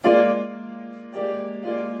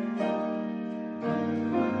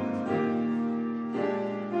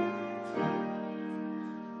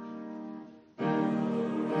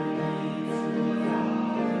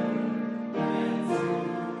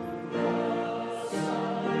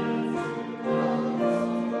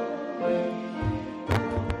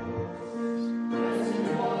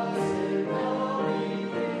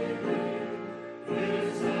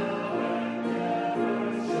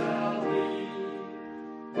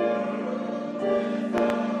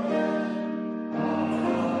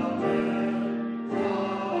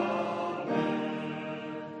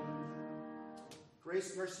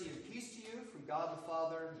Grace, mercy, and peace to you from God the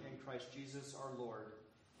Father and Christ Jesus our Lord.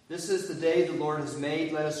 This is the day the Lord has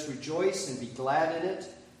made. Let us rejoice and be glad in it.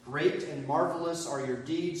 Great and marvelous are your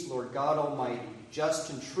deeds, Lord God Almighty. Just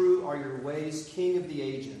and true are your ways, King of the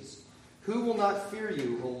ages. Who will not fear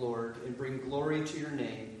you, O Lord, and bring glory to your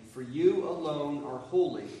name? For you alone are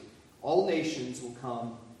holy. All nations will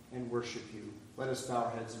come and worship you. Let us bow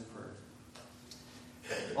our heads in prayer.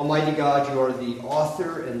 Almighty God, you are the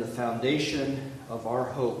author and the foundation of our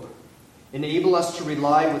hope. Enable us to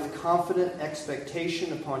rely with confident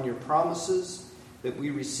expectation upon your promises that we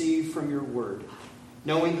receive from your word,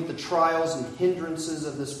 knowing that the trials and hindrances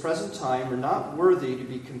of this present time are not worthy to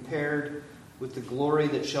be compared with the glory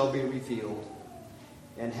that shall be revealed,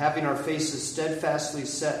 and having our faces steadfastly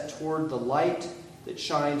set toward the light that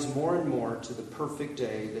shines more and more to the perfect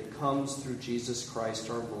day that comes through Jesus Christ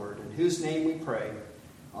our Lord, in whose name we pray.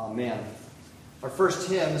 Amen. Our first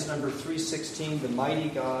hymn is number 316, The Mighty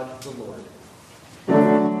God, the Lord.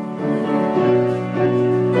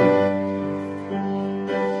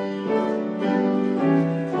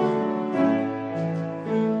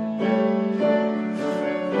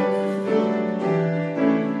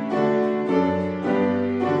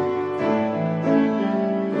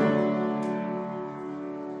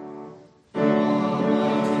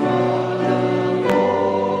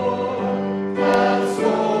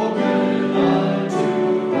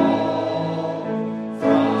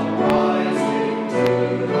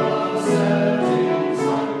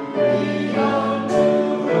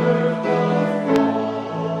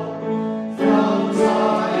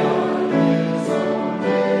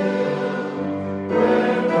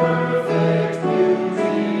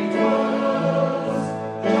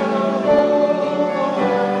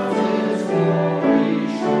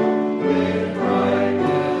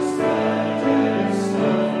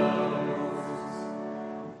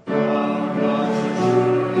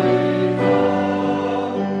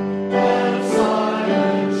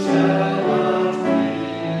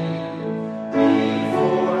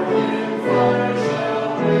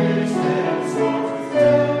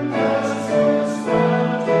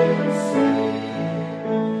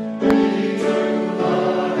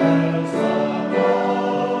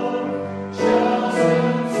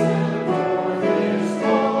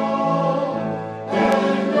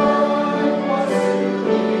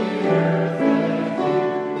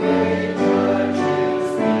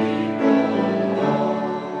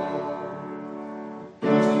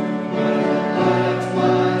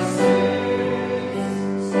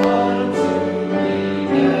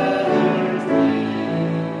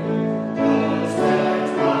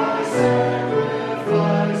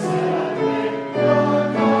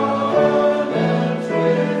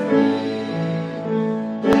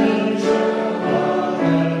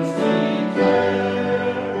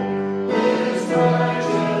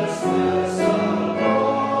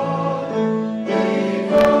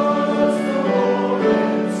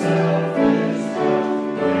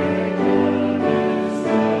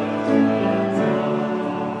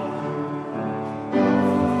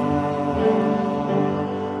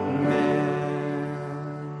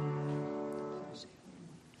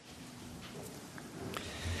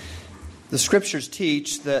 The Scriptures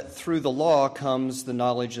teach that through the law comes the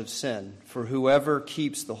knowledge of sin. For whoever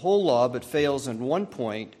keeps the whole law but fails in one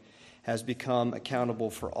point has become accountable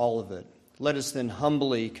for all of it. Let us then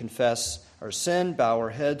humbly confess our sin, bow our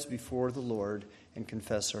heads before the Lord, and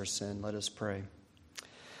confess our sin. Let us pray.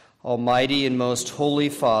 Almighty and most holy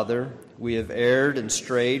Father, we have erred and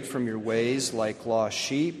strayed from your ways like lost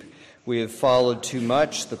sheep. We have followed too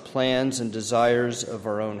much the plans and desires of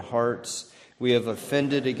our own hearts. We have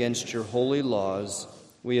offended against your holy laws.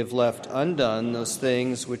 We have left undone those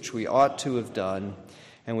things which we ought to have done,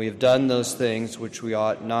 and we have done those things which we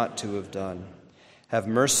ought not to have done. Have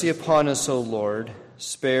mercy upon us, O Lord.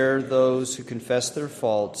 Spare those who confess their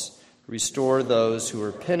faults. Restore those who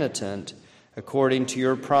are penitent, according to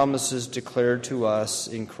your promises declared to us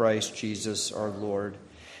in Christ Jesus our Lord.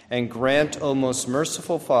 And grant, O most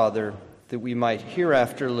merciful Father, that we might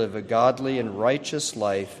hereafter live a godly and righteous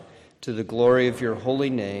life, to the glory of your holy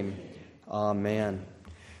name. Amen.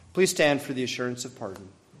 Please stand for the assurance of pardon.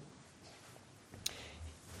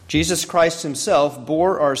 Jesus Christ himself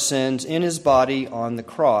bore our sins in his body on the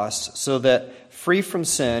cross, so that, free from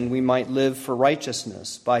sin, we might live for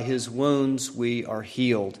righteousness. By his wounds we are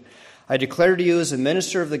healed. I declare to you as a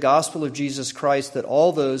minister of the gospel of Jesus Christ that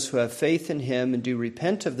all those who have faith in him and do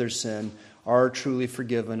repent of their sin are truly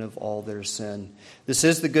forgiven of all their sin. This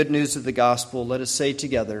is the good news of the gospel. Let us say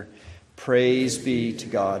together, praise be to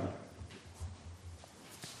God.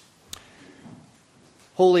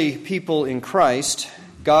 Holy people in Christ,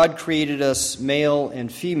 God created us male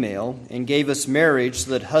and female and gave us marriage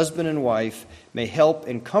so that husband and wife may help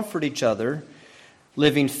and comfort each other,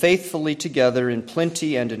 living faithfully together in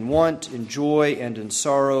plenty and in want, in joy and in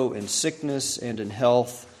sorrow, in sickness and in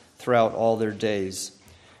health throughout all their days.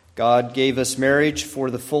 God gave us marriage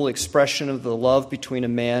for the full expression of the love between a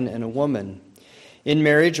man and a woman. In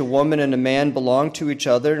marriage, a woman and a man belong to each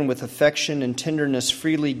other and with affection and tenderness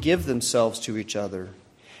freely give themselves to each other.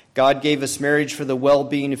 God gave us marriage for the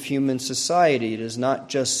well-being of human society. It is not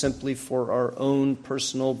just simply for our own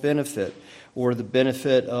personal benefit or the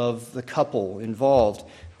benefit of the couple involved,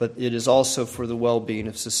 but it is also for the well-being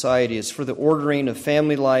of society. It's for the ordering of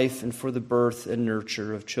family life and for the birth and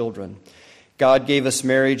nurture of children. God gave us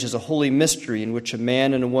marriage as a holy mystery in which a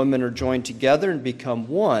man and a woman are joined together and become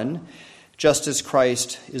one, just as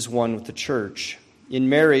Christ is one with the church. In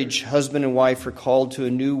marriage, husband and wife are called to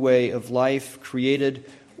a new way of life, created,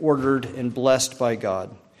 ordered, and blessed by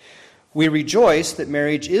God. We rejoice that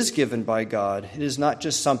marriage is given by God. It is not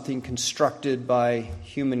just something constructed by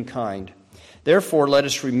humankind. Therefore, let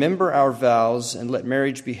us remember our vows and let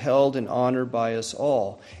marriage be held in honor by us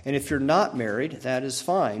all. And if you're not married, that is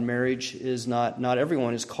fine. Marriage is not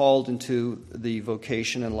everyone is called into the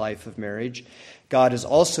vocation and life of marriage. God has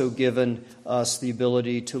also given us the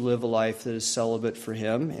ability to live a life that is celibate for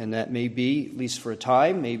Him, and that may be, at least for a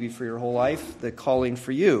time, maybe for your whole life, the calling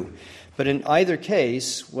for you. But in either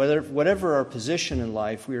case, whatever our position in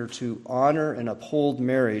life, we are to honor and uphold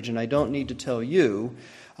marriage. And I don't need to tell you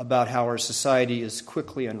about how our society is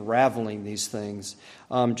quickly unraveling these things.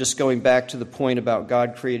 Just going back to the point about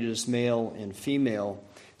God created us male and female,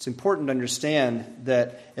 it's important to understand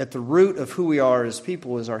that at the root of who we are as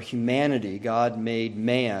people is our humanity. God made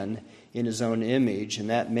man in His own image, and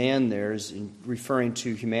that man there is referring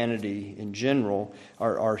to humanity in general,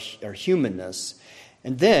 our humanness.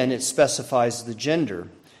 And then it specifies the gender.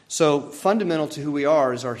 So fundamental to who we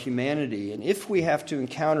are is our humanity. And if we have to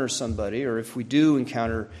encounter somebody, or if we do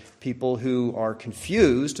encounter people who are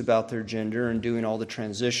confused about their gender and doing all the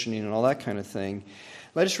transitioning and all that kind of thing,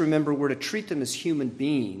 let us remember we're to treat them as human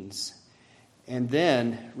beings and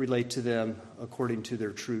then relate to them according to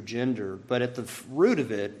their true gender. But at the root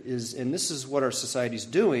of it is, and this is what our society is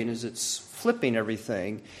doing, is it's flipping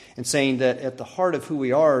everything and saying that at the heart of who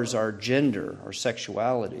we are is our gender, our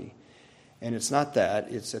sexuality. And it's not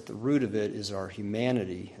that. It's at the root of it is our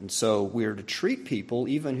humanity. And so we are to treat people,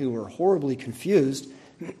 even who are horribly confused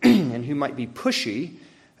and who might be pushy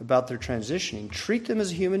about their transitioning, treat them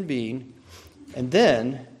as a human being, and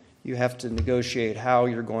then you have to negotiate how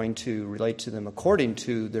you're going to relate to them according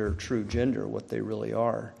to their true gender, what they really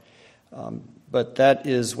are. But that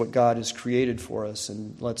is what God has created for us,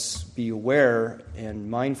 and let's be aware and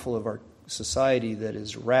mindful of our society that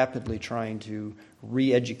is rapidly trying to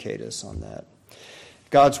re-educate us on that.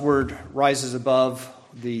 God's Word rises above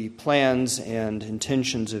the plans and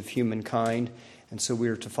intentions of humankind, and so we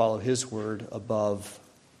are to follow His Word above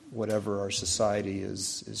whatever our society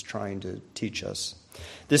is trying to teach us.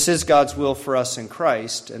 This is God's will for us in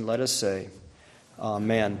Christ, and let us say,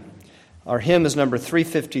 Amen. Our hymn is number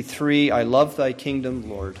 353, I Love Thy Kingdom,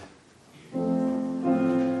 Lord.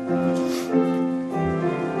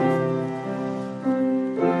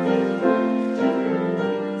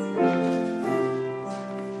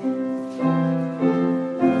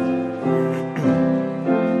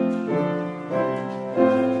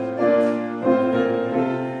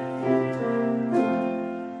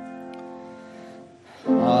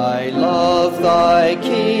 I love thy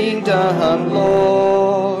kingdom,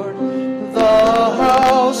 Lord, the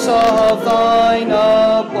house of thine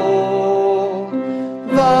abode,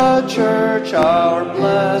 the church, our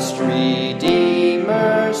blessed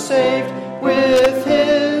Redeemer, saved with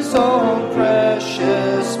his own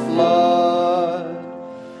precious blood.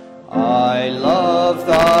 I love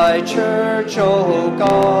thy church, O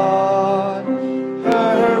God,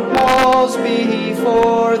 her walls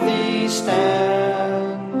before thee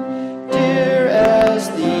stand, dear as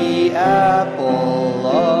the apple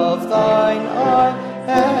of thine eye,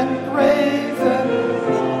 and graven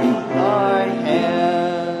on thy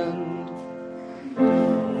hand.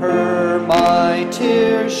 Her my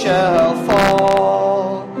tears shall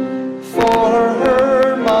fall, for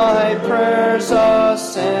her my prayers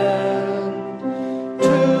ascend.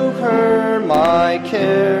 To her my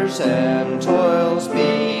cares and toils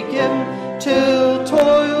begin, till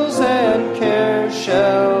toils and cares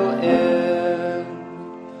shall end.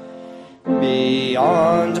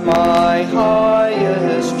 Beyond my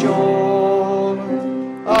highest joy,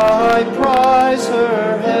 I prize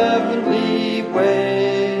her heavenly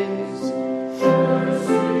ways.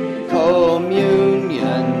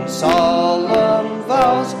 Communion, solemn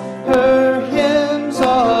vows,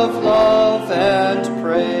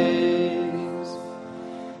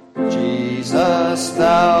 us,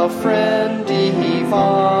 thou friend divine,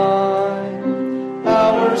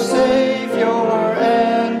 our Savior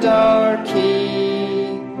and our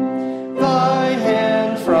King. Thy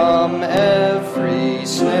hand from every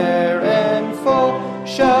snare and foe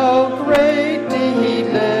shall great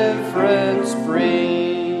deliverance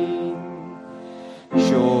bring.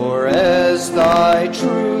 Sure as thy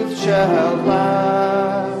truth shall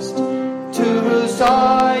last, to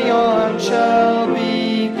Zion shall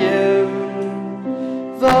be given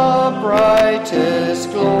the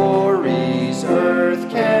brightest glories earth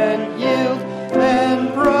can yield,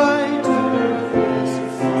 and brighter is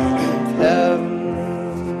heaven.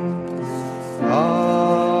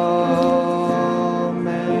 Amen.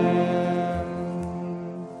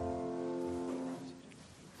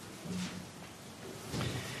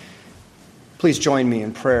 Please join me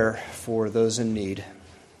in prayer for those in need.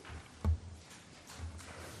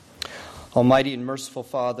 Almighty and merciful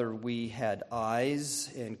Father, we had eyes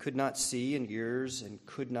and could not see, and ears and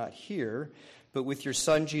could not hear, but with your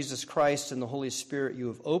Son, Jesus Christ, and the Holy Spirit, you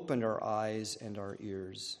have opened our eyes and our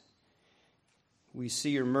ears. We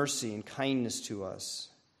see your mercy and kindness to us.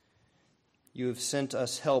 You have sent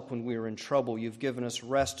us help when we were in trouble. You've given us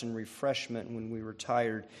rest and refreshment when we were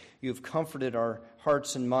tired. You have comforted our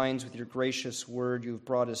hearts and minds with your gracious word. You have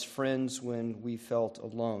brought us friends when we felt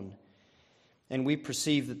alone. And we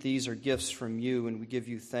perceive that these are gifts from you, and we give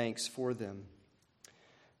you thanks for them.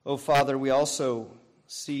 Oh, Father, we also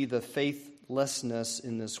see the faithlessness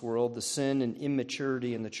in this world, the sin and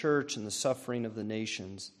immaturity in the church, and the suffering of the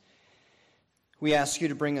nations. We ask you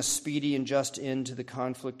to bring a speedy and just end to the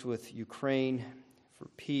conflict with Ukraine, for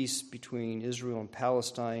peace between Israel and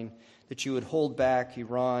Palestine, that you would hold back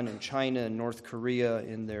Iran and China and North Korea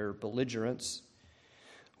in their belligerence.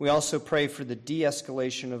 We also pray for the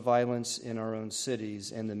de-escalation of violence in our own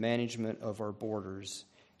cities and the management of our borders.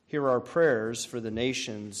 Hear our prayers for the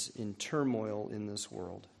nations in turmoil in this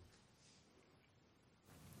world.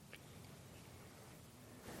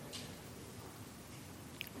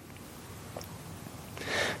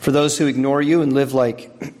 For those who ignore you and live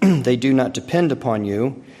like they do not depend upon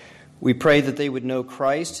you, we pray that they would know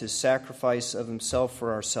Christ, his sacrifice of himself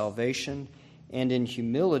for our salvation, and in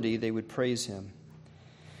humility they would praise him.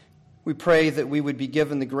 We pray that we would be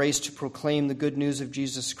given the grace to proclaim the good news of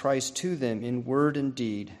Jesus Christ to them in word and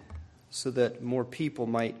deed, so that more people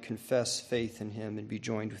might confess faith in him and be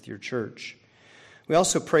joined with your church. We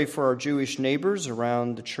also pray for our Jewish neighbors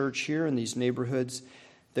around the church here in these neighborhoods,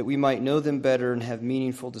 that we might know them better and have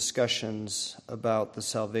meaningful discussions about the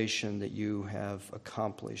salvation that you have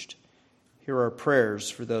accomplished. Hear our prayers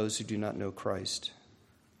for those who do not know Christ.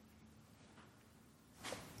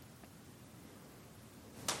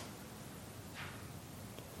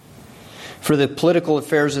 For the political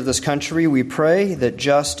affairs of this country, we pray that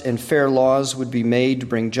just and fair laws would be made to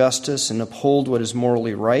bring justice and uphold what is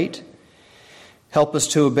morally right. Help us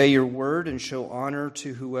to obey your word and show honor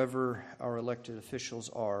to whoever our elected officials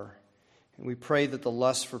are. And we pray that the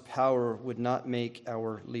lust for power would not make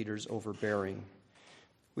our leaders overbearing.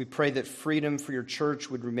 We pray that freedom for your church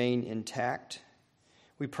would remain intact.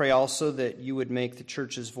 We pray also that you would make the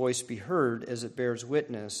church's voice be heard as it bears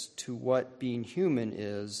witness to what being human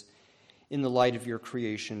is in the light of your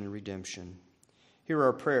creation and redemption. Hear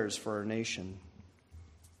our prayers for our nation.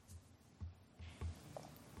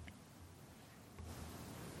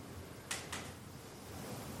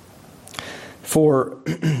 For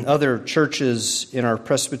other churches in our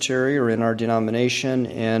presbytery or in our denomination,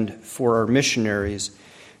 and for our missionaries,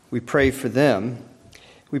 we pray for them.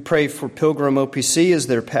 We pray for Pilgrim OPC as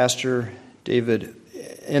their pastor, David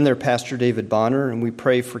Bonner, and we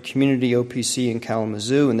pray for Community OPC in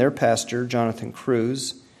Kalamazoo and their pastor, Jonathan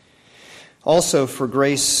Cruz. Also for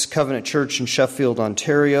Grace Covenant Church in Sheffield,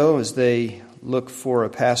 Ontario, as they look for a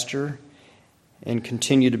pastor and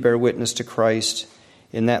continue to bear witness to Christ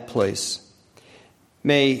in that place.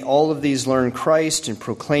 May all of these learn Christ and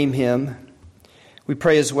proclaim him. We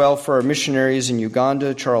pray as well for our missionaries in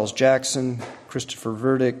Uganda, Charles Jackson, Christopher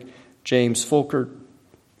Verdick, James Folkert,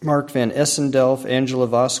 Mark Van Essendelf, Angela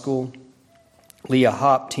Voskuil, Leah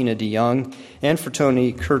Hopp, Tina DeYoung, and for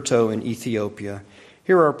Tony Kurto in Ethiopia.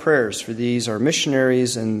 Hear our prayers for these, our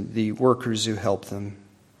missionaries, and the workers who help them.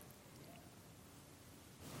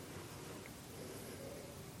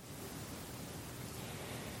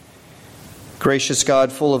 Gracious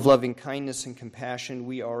God, full of loving kindness and compassion,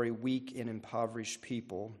 we are a weak and impoverished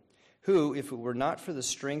people who, if it were not for the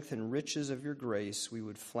strength and riches of your grace, we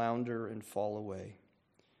would flounder and fall away.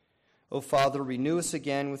 O Father, renew us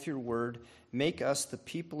again with your word. Make us the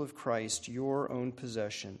people of Christ, your own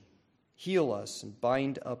possession. Heal us and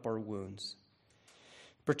bind up our wounds.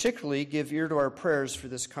 Particularly, give ear to our prayers for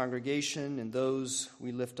this congregation and those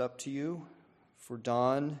we lift up to you, for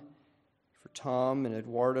Don, for Tom and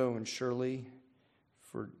Eduardo and Shirley,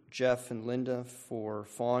 for Jeff and Linda, for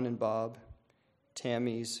Fawn and Bob,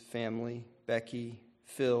 Tammy's family, Becky,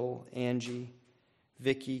 Phil, Angie,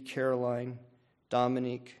 Vicky, Caroline,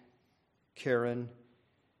 Dominique, Karen,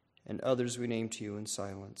 and others we name to you in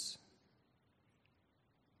silence.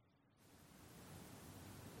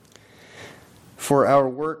 For our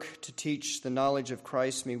work to teach the knowledge of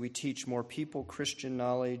Christ, may we teach more people Christian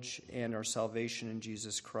knowledge and our salvation in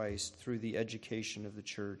Jesus Christ through the education of the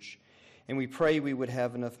church. And we pray we would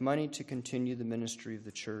have enough money to continue the ministry of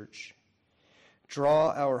the church.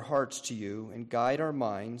 Draw our hearts to you and guide our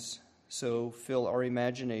minds, so fill our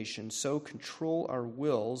imagination, so control our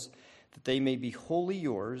wills that they may be wholly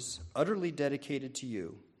yours, utterly dedicated to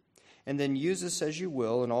you. And then use us as you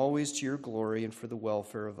will, and always to your glory and for the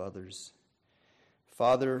welfare of others.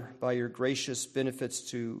 Father, by your gracious benefits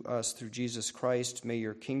to us through Jesus Christ, may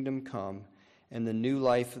your kingdom come and the new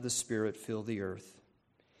life of the Spirit fill the earth.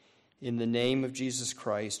 In the name of Jesus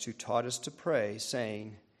Christ, who taught us to pray,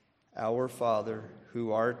 saying, Our Father,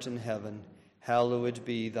 who art in heaven, hallowed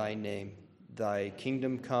be thy name. Thy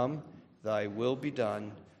kingdom come, thy will be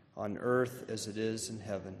done, on earth as it is in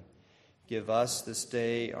heaven. Give us this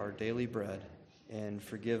day our daily bread, and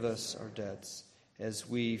forgive us our debts, as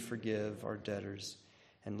we forgive our debtors.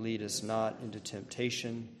 And lead us not into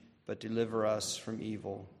temptation, but deliver us from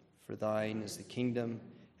evil. For thine is the kingdom,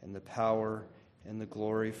 and the power, and the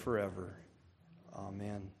glory forever.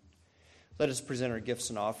 Amen. Let us present our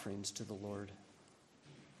gifts and offerings to the Lord.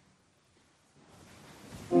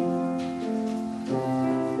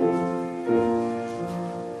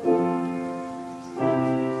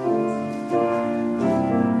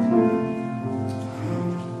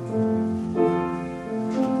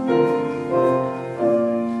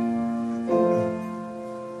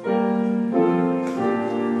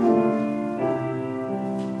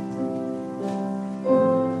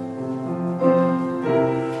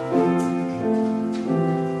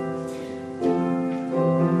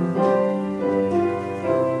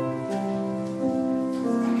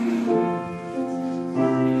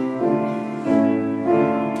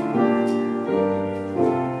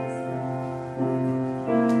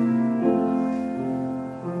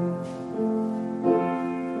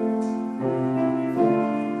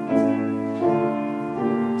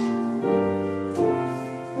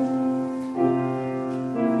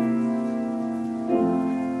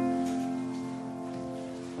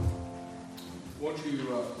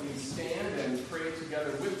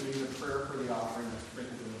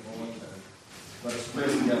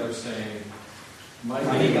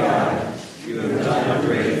 Mighty God, you have done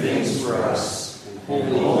great things for us, and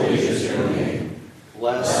holy is your name.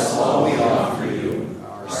 Bless all we offer you,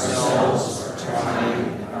 ourselves, our time,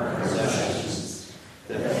 and our possessions,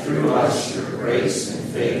 that through us your grace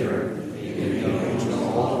and favor may be known to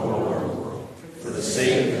all the world. For the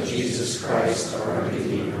sake of Jesus Christ, our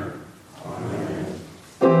Redeemer. Amen.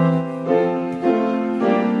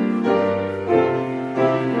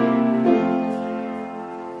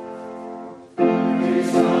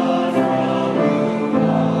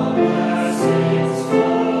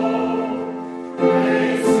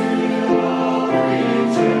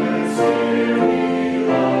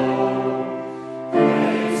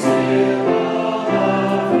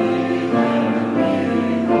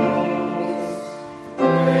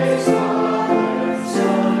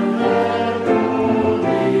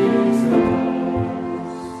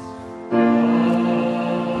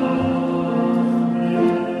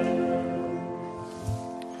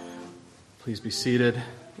 Please be seated.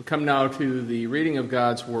 We come now to the reading of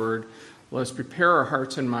God's Word. Let us prepare our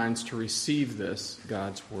hearts and minds to receive this,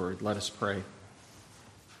 God's Word. Let us pray.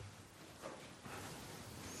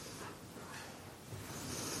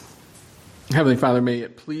 Heavenly Father, may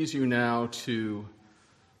it please you now to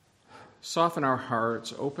soften our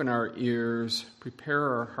hearts, open our ears, prepare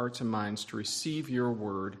our hearts and minds to receive your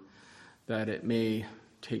Word, that it may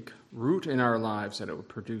take root in our lives, that it would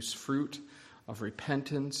produce fruit of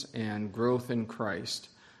repentance and growth in Christ.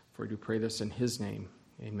 For I do pray this in his name.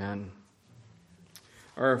 Amen.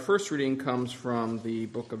 Our first reading comes from the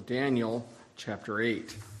book of Daniel, chapter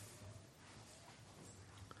 8.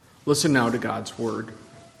 Listen now to God's word.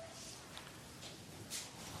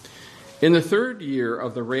 In the 3rd year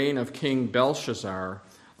of the reign of King Belshazzar,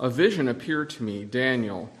 a vision appeared to me,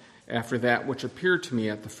 Daniel, after that which appeared to me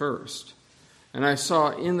at the first. And I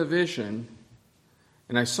saw in the vision,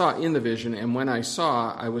 and when I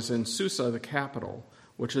saw, I was in Susa, the capital,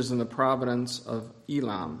 which is in the province of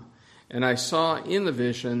Elam. And I saw in the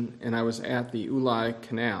vision, and I was at the Ulai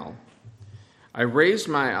Canal. I raised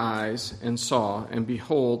my eyes and saw, and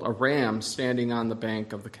behold, a ram standing on the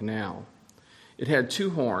bank of the canal. It had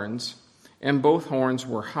 2 horns, and both horns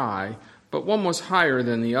were high, but one was higher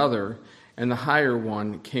than the other, and the higher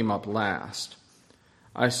one came up last.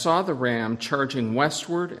 I saw the ram charging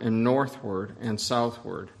westward and northward and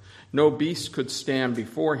southward. No beast could stand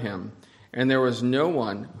before him, and there was no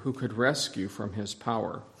one who could rescue from his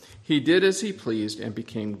power. He did as he pleased and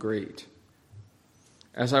became great.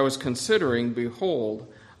 As I was considering,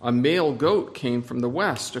 behold, a male goat came from the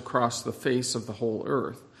west across the face of the whole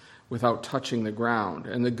earth, without touching the ground,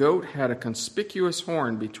 and the goat had a conspicuous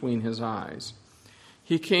horn between his eyes.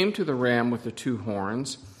 He came to the ram with the 2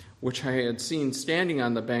 horns, which I had seen standing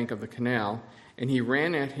on the bank of the canal, and he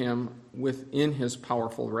ran at him within his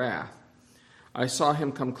powerful wrath. I saw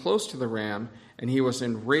him come close to the ram, and he was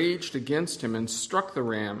enraged against him and struck the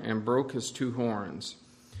ram and broke his 2 horns.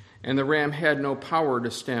 And the ram had no power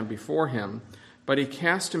to stand before him, but he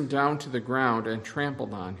cast him down to the ground and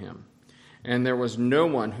trampled on him. And there was no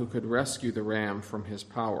one who could rescue the ram from his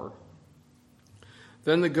power.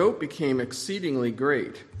 Then the goat became exceedingly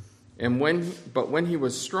great, but when he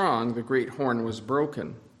was strong, the great horn was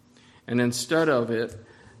broken. And instead of it,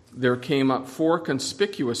 there came up 4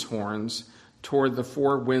 conspicuous horns toward the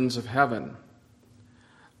 4 winds of heaven.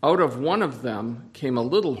 Out of one of them came a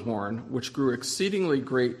little horn, which grew exceedingly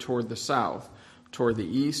great toward the south, toward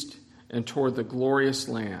the east, and toward the glorious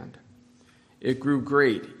land. It grew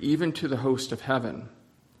great, even to the host of heaven.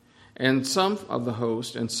 And some of the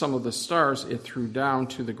host and some of the stars it threw down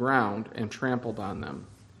to the ground and trampled on them.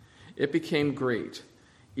 It became great,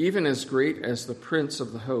 even as great as the prince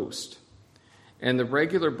of the host. And the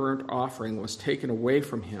regular burnt offering was taken away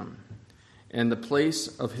from him, and the place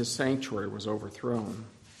of his sanctuary was overthrown.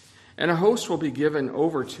 And a host will be given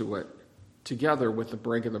over to it, together with the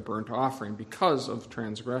regular burnt offering, because of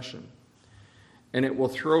transgression. And it will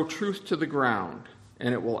throw truth to the ground,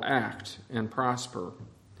 and it will act and prosper.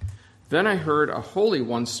 Then I heard a holy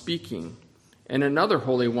one speaking, and another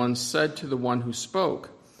holy one said to the one who spoke,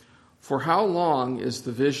 "For how long is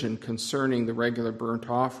the vision concerning the regular burnt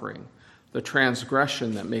offering, the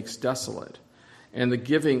transgression that makes desolate, and the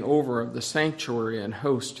giving over of the sanctuary and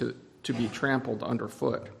host to be trampled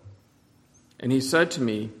underfoot?" And he said to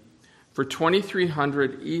me, "For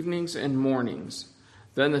 2,300 evenings and mornings,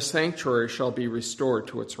 then the sanctuary shall be restored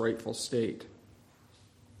to its rightful state."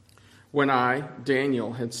 When I,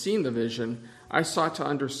 Daniel, had seen the vision, I sought to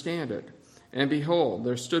understand it. And behold,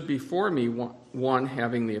 there stood before me one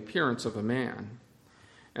having the appearance of a man.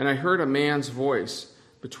 And I heard a man's voice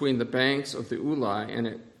between the banks of the Ulai, and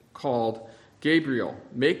it called, "Gabriel,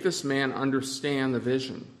 make this man understand the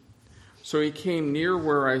vision." So he came near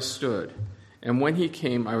where I stood, and when he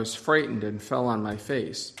came, I was frightened and fell on my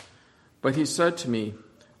face. But he said to me,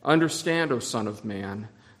 "Understand, O Son of Man,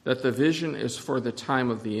 that the vision is for the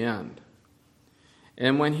time of the end."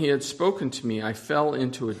 And when he had spoken to me, I fell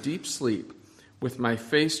into a deep sleep with my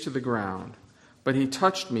face to the ground. But he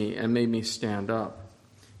touched me and made me stand up.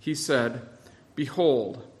 He said,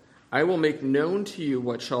 "Behold, I will make known to you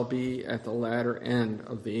what shall be at the latter end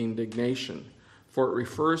of the indignation, for it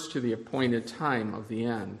refers to the appointed time of the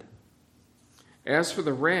end. As for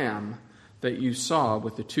the ram that you saw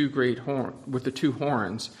with the 2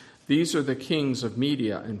 horns, these are the kings of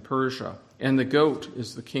Media and Persia, and the goat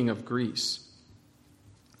is the king of Greece.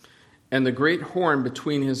 And the great horn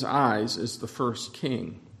between his eyes is the first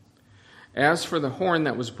king. As for the horn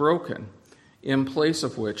that was broken, in place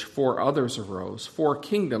of which 4 others arose, 4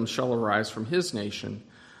 kingdoms shall arise from his nation,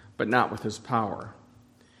 but not with his power.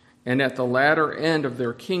 And at the latter end of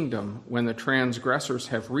their kingdom, when the transgressors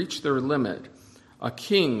have reached their limit, a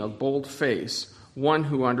king of bold face, one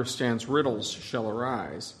who understands riddles, shall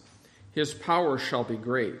arise. His power shall be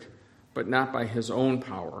great, but not by his own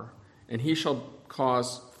power, and he shall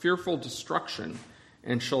cause fearful destruction,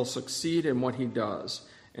 and shall succeed in what he does,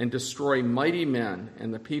 and destroy mighty men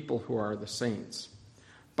and the people who are the saints.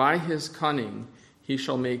 By his cunning he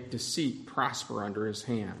shall make deceit prosper under his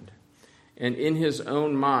hand, and in his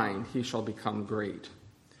own mind he shall become great.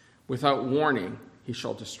 Without warning he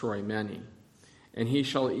shall destroy many. And he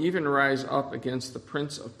shall even rise up against the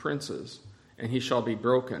prince of princes, and he shall be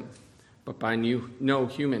broken, but by no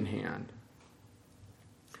human hand.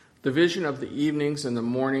 The vision of the evenings and the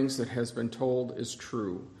mornings that has been told is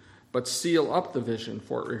true, but seal up the vision,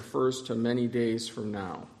 for it refers to many days from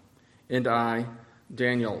now. And I,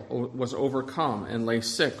 Daniel, was overcome and lay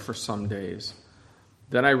sick for some days.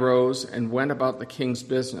 Then I rose and went about the king's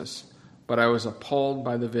business, but I was appalled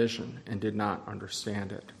by the vision and did not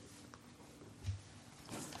understand it.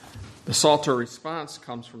 The Psalter response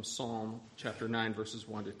comes from Psalm chapter 9, verses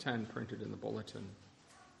 1 to 10, printed in the bulletin.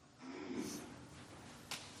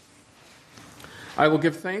 I will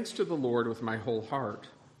give thanks to the Lord with my whole heart.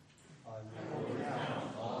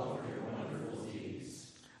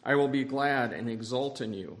 I will be glad and exult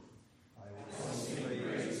in you.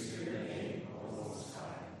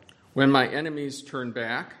 When my enemies turn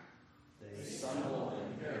back, they stumble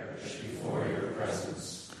and perish before your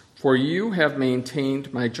presence. For you have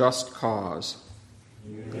maintained my just cause.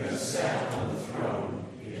 You have sat on the throne,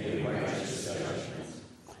 you gave righteous judgment.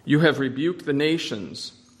 You have rebuked the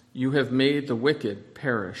nations. You have made the wicked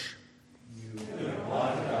perish. You have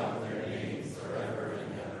blotted out their name forever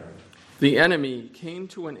and ever. The enemy came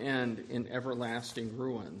to an end in everlasting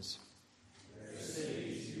ruins. Their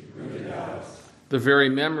cities you rooted out. The very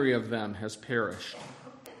memory of them has perished.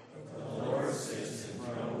 The Lord sits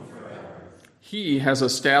enthroned forever. He has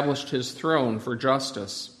established his throne for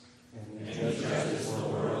justice. And he judges the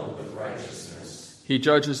world with righteousness. He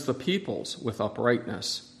judges the peoples with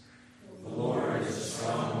uprightness. The Lord is a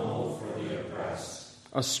stronghold for the oppressed.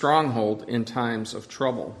 A stronghold in times of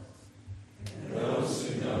trouble. And those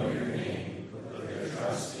who know your name put their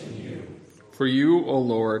trust in you. For you, O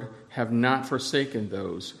Lord, have not forsaken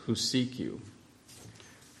those who seek you.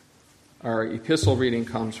 Our epistle reading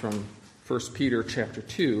comes from 1 Peter chapter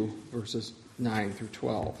 2, verses 9 through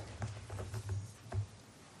 12.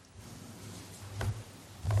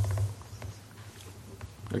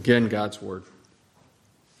 Again, God's word.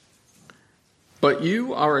 But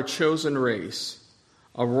you are a chosen race,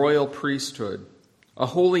 a royal priesthood, a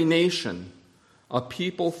holy nation, a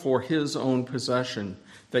people for his own possession,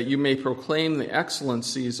 that you may proclaim the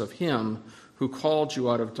excellencies of him who called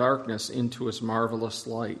you out of darkness into his marvelous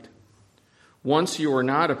light. Once you were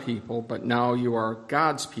not a people, but now you are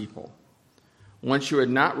God's people. Once you had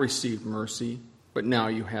not received mercy, but now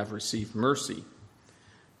you have received mercy.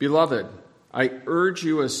 Beloved, I urge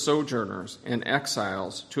you as sojourners and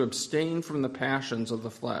exiles to abstain from the passions of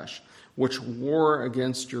the flesh, which wage war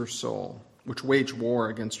against your soul.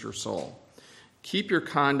 Keep your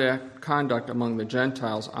conduct among the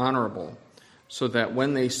Gentiles honorable, so that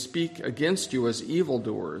when they speak against you as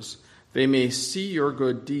evildoers, they may see your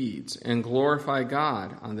good deeds and glorify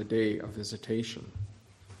God on the day of visitation.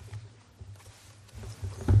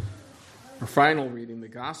 Our final reading, the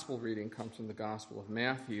gospel reading, comes from the Gospel of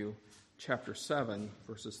Matthew, chapter 7,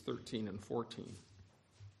 verses 13 and 14.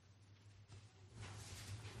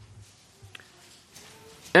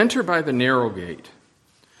 Enter by the narrow gate,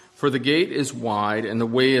 for the gate is wide and the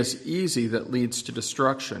way is easy that leads to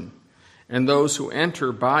destruction, and those who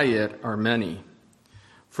enter by it are many.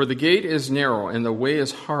 For the gate is narrow and the way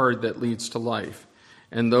is hard that leads to life,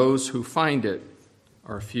 and those who find it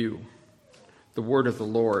are few. The word of the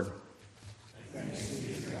Lord. Thanks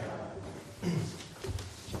be to God.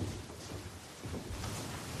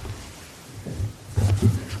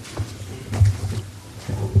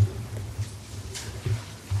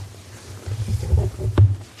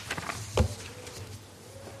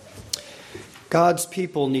 God's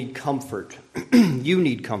people need comfort. You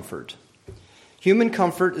need comfort. Human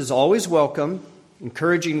comfort is always welcome,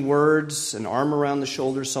 encouraging words, an arm around the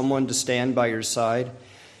shoulder, someone to stand by your side.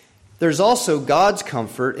 There's also God's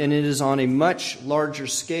comfort, and it is on a much larger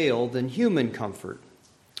scale than human comfort.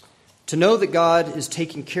 To know that God is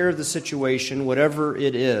taking care of the situation, whatever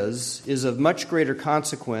it is of much greater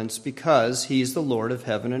consequence because He's the Lord of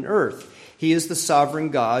heaven and earth. He is the sovereign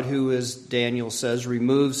God who, as Daniel says,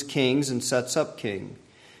 removes kings and sets up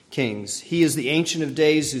kings. He is the Ancient of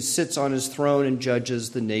Days who sits on his throne and judges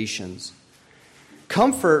the nations.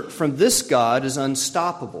 Comfort from this God is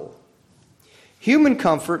unstoppable. Human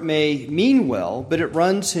comfort may mean well, but it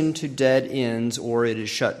runs into dead ends or it is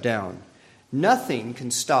shut down. Nothing can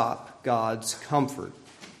stop God's comfort.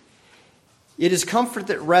 It is comfort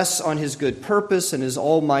that rests on his good purpose and his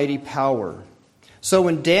almighty power. So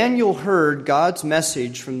when Daniel heard God's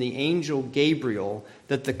message from the angel Gabriel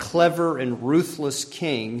that the clever and ruthless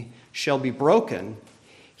king shall be broken,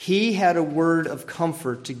 he had a word of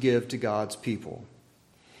comfort to give to God's people.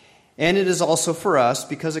 And it is also for us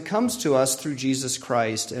because it comes to us through Jesus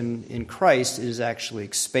Christ, and in Christ it is actually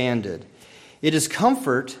expanded. It is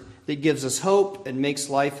comfort that gives us hope and makes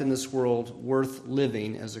life in this world worth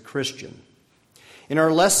living as a Christian. In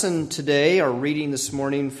our lesson today, our reading this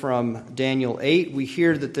morning from Daniel 8, we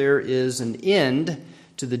hear that there is an end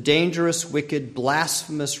to the dangerous, wicked,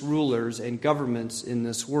 blasphemous rulers and governments in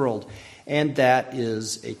this world, and that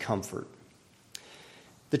is a comfort.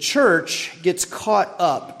 The church gets caught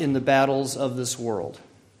up in the battles of this world.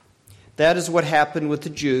 That is what happened with the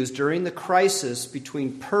Jews during the crisis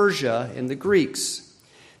between Persia and the Greeks.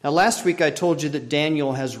 Now, last week I told you that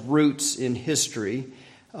Daniel has roots in history.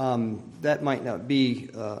 That might not be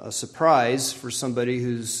a surprise for somebody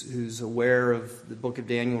who's aware of the book of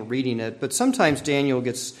Daniel, reading it, but sometimes Daniel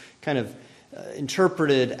gets kind of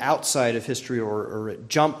interpreted outside of history or it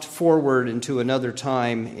jumped forward into another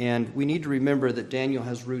time, and we need to remember that Daniel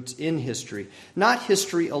has roots in history. Not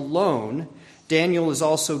history alone. Daniel is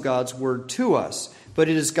also God's word to us, but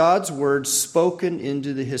it is God's word spoken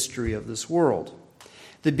into the history of this world.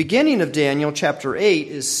 The beginning of Daniel chapter 8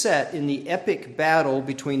 is set in the epic battle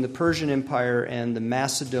between the Persian Empire and the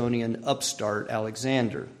Macedonian upstart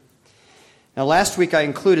Alexander. Now, last week I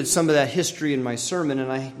included some of that history in my sermon,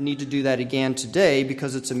 and I need to do that again today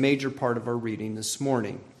because it's a major part of our reading this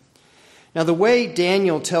morning. Now, the way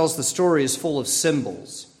Daniel tells the story is full of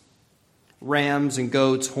symbols. Rams and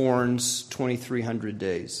goats, horns, 2,300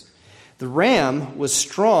 days. The ram was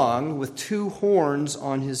strong with 2 horns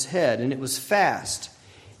on his head, and it was fast.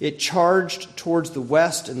 It charged towards the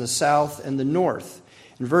west and the south and the north.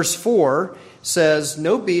 And verse 4 says,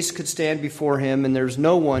 "No beast could stand before him, and there's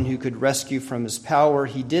no one who could rescue from his power.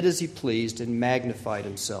 He did as he pleased and magnified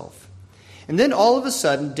himself." And then all of a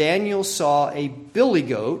sudden, Daniel saw a billy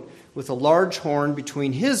goat with a large horn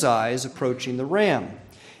between his eyes approaching the ram.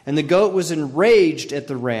 And the goat was enraged at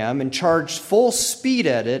the ram and charged full speed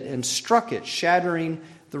at it and struck it, shattering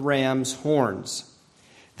the ram's horns.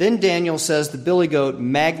 Then Daniel says the billy goat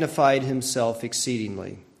magnified himself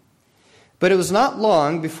exceedingly. But it was not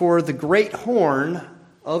long before the great horn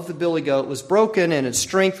of the billy goat was broken and its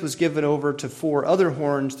strength was given over to 4 other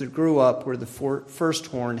horns that grew up where the first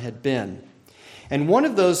horn had been. And one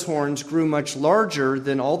of those horns grew much larger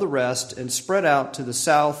than all the rest and spread out to the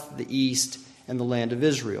south, the east, and the land of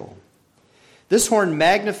Israel. This horn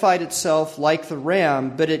magnified itself like the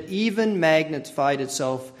ram, but it even magnified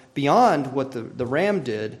itself beyond what the ram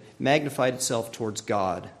did, magnified itself towards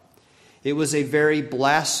God. It was a very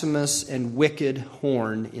blasphemous and wicked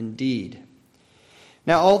horn indeed.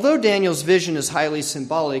 Now, although Daniel's vision is highly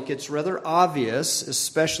symbolic, it's rather obvious,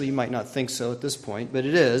 especially you might not think so at this point, but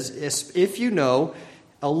it is, if you know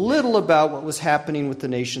a little about what was happening with the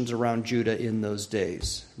nations around Judah in those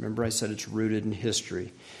days. Remember I said it's rooted in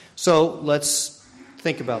history. So let's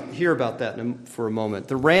hear about that for a moment.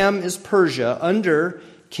 The ram is Persia under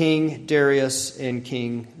King Darius and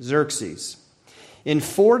King Xerxes. In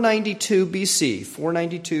 492 BC,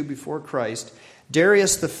 492 before Christ,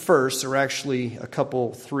 Darius the First, or actually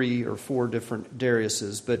 3 or 4 different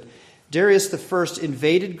Dariuses, but Darius the First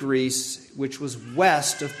invaded Greece, which was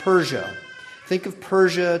west of Persia. Think of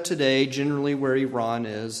Persia today, generally where Iran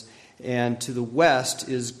is, and to the west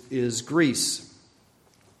is Greece.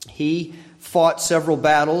 He fought several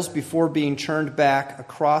battles before being turned back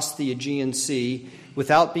across the Aegean Sea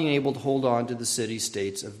without being able to hold on to the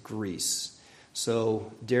city-states of Greece. So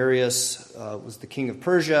Darius was the king of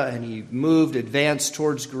Persia, and he advanced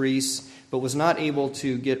towards Greece, but was not able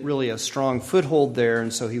to get really a strong foothold there,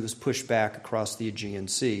 and so he was pushed back across the Aegean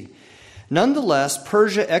Sea. Nonetheless,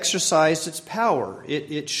 Persia exercised its power.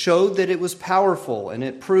 It showed that it was powerful, and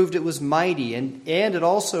it proved it was mighty, and it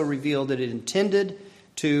also revealed that it intended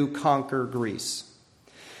to conquer Greece.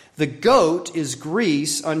 The goat is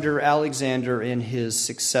Greece under Alexander and his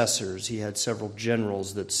successors. He had several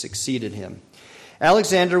generals that succeeded him.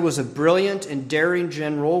 Alexander was a brilliant and daring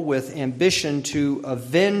general with ambition to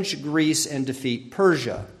avenge Greece and defeat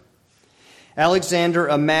Persia. Alexander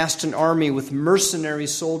amassed an army with mercenary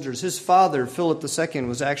soldiers. His father, Philip II,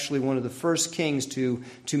 was actually one of the first kings to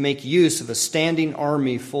make use of a standing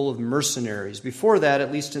army full of mercenaries. Before that,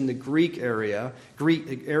 at least in the Greek area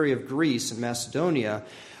of Greece and Macedonia,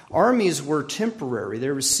 armies were temporary. They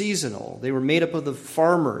were seasonal. They were made up of the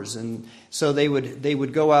farmers, and so they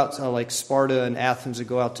would go out, like Sparta and Athens, would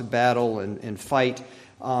go out to battle and fight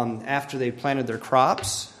after they planted their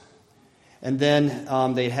crops. And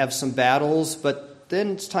then they'd have some battles, but then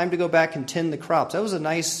it's time to go back and tend the crops. That was a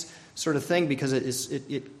nice sort of thing because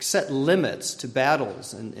it set limits to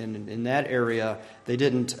battles. And in that area, they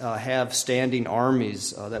didn't have standing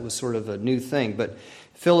armies. That was sort of a new thing. But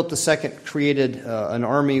Philip II created an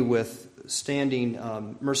army with standing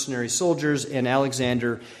mercenary soldiers, and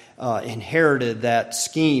Alexander inherited that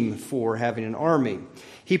scheme for having an army.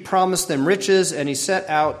 He promised them riches, and he set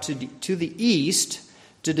out to the east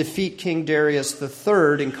to defeat King Darius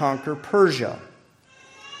III and conquer Persia.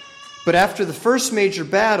 But after the first major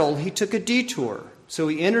battle, he took a detour. So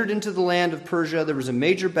he entered into the land of Persia. There was a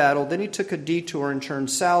major battle. Then he took a detour and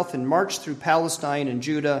turned south and marched through Palestine and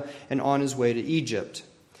Judah and on his way to Egypt.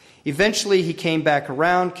 Eventually, he came back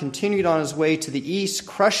around, continued on his way to the east,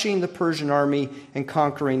 crushing the Persian army and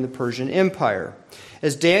conquering the Persian Empire.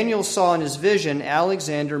 As Daniel saw in his vision,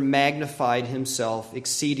 Alexander magnified himself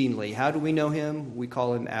exceedingly. How do we know him? We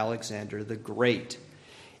call him Alexander the Great.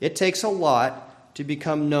 It takes a lot to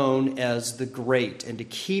become known as the Great and to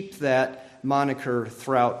keep that moniker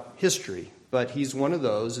throughout history. But he's one of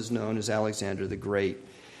those, is known as Alexander the Great.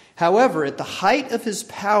 However, at the height of his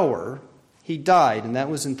power, he died, and that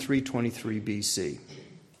was in 323 BC.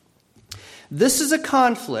 This is a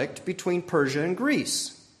conflict between Persia and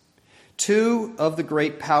Greece, two of the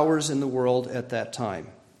great powers in the world at that time.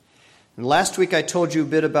 And last week I told you a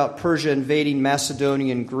bit about Persia invading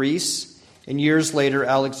Macedonia and Greece, and years later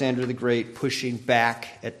Alexander the Great pushing back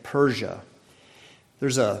at Persia.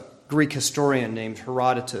 There's a Greek historian named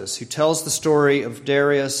Herodotus who tells the story of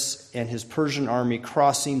Darius and his Persian army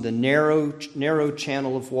crossing the narrow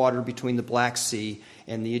channel of water between the Black Sea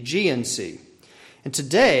and the Aegean Sea. And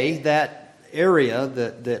today, that area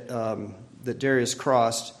that Darius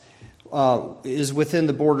crossed is within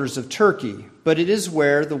the borders of Turkey, but it is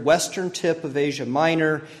where the western tip of Asia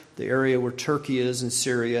Minor, the area where Turkey is and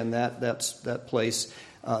Syria and that place,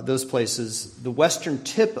 those places, the western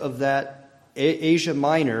tip of that Asia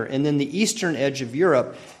Minor and then the eastern edge of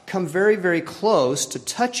Europe come very, very close to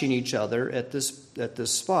touching each other at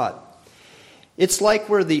this spot. It's like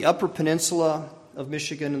where the upper peninsula of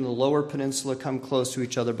Michigan and the lower peninsula come close to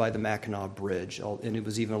each other by the Mackinac Bridge, and it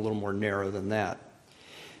was even a little more narrow than that.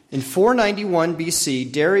 In 491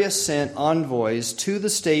 BC, Darius sent envoys to the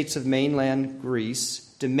states of mainland Greece,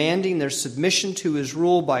 demanding their submission to his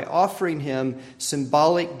rule by offering him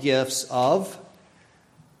symbolic gifts of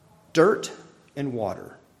dirt and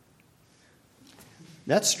water.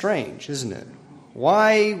 That's strange, isn't it?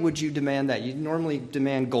 Why would you demand that? You normally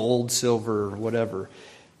demand gold, silver, whatever.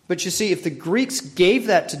 But you see, if the Greeks gave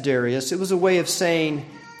that to Darius, it was a way of saying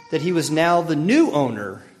that he was now the new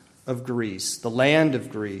owner of Greece, the land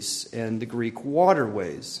of Greece, and the Greek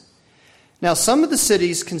waterways. Now, some of the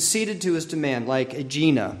cities conceded to his demand, like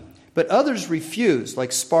Aegina, but others refused,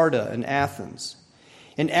 like Sparta and Athens.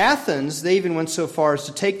 In Athens, they even went so far as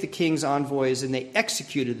to take the king's envoys and they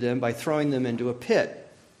executed them by throwing them into a pit.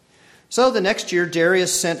 So the next year,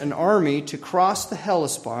 Darius sent an army to cross the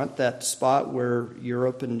Hellespont, that spot where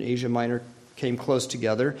Europe and Asia Minor came close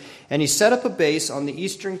together, and he set up a base on the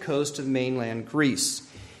eastern coast of mainland Greece.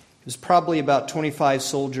 It was probably about 25,000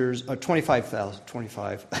 soldiers,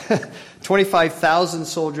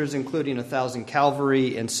 including 1,000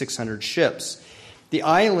 cavalry and 600 ships. The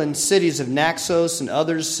island cities of Naxos and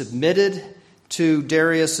others submitted to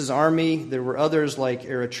Darius's army. There were others like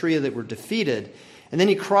Eretria that were defeated. And then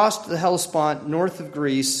he crossed the Hellespont north of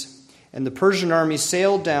Greece, and the Persian army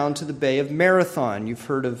sailed down to the Bay of Marathon. You've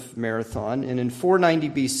heard of Marathon. And in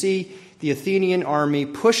 490 BC, the Athenian army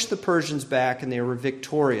pushed the Persians back, and they were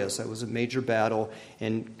victorious. That was a major battle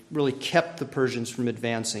and really kept the Persians from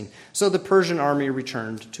advancing. So the Persian army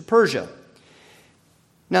returned to Persia.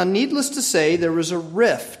 Now, needless to say, there was a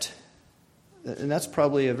rift, and that's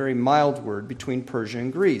probably a very mild word, between Persia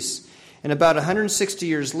and Greece. And about 160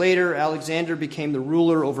 years later, Alexander became the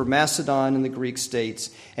ruler over Macedon and the Greek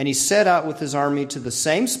states, and he set out with his army to the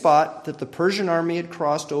same spot that the Persian army had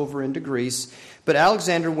crossed over into Greece, but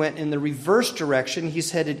Alexander went in the reverse direction.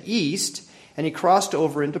 He's headed east, and he crossed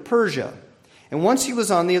over into Persia. And once he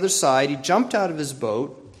was on the other side, he jumped out of his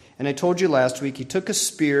boat, and I told you last week, he took a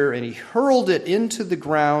spear and he hurled it into the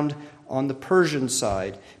ground on the Persian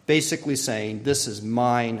side, basically saying, "This is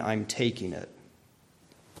mine, I'm taking it."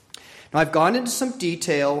 Now, I've gone into some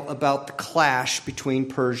detail about the clash between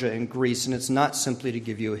Persia and Greece, and it's not simply to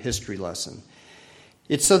give you a history lesson.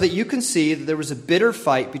 It's so that you can see that there was a bitter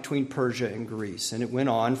fight between Persia and Greece, and it went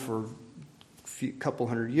on for a couple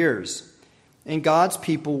hundred years. And God's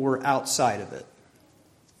people were outside of it,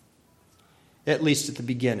 at least at the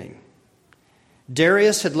beginning.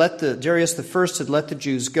 Darius the first had let the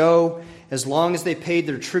Jews go. As long as they paid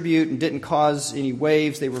their tribute and didn't cause any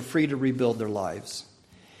waves, they were free to rebuild their lives.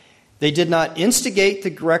 They did not instigate the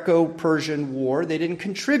Greco-Persian war. They didn't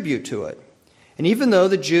contribute to it. And even though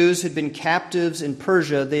the Jews had been captives in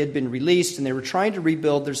Persia, they had been released and they were trying to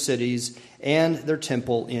rebuild their cities and their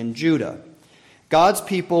temple in Judah. God's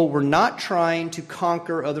people were not trying to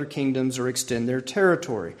conquer other kingdoms or extend their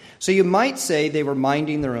territory. So you might say they were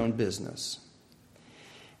minding their own business.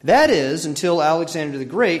 That is, until Alexander the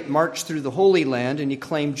Great marched through the Holy Land and he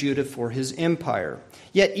claimed Judah for his empire.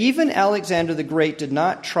 Yet even Alexander the Great did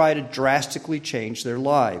not try to drastically change their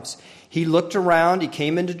lives. He looked around, he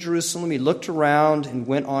came into Jerusalem, he looked around and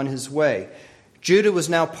went on his way. Judah was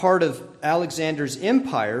now part of Alexander's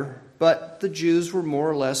empire, but the Jews were more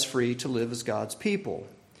or less free to live as God's people.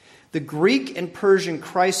 The Greek and Persian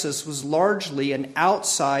crisis was largely an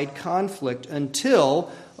outside conflict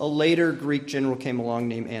until a later Greek general came along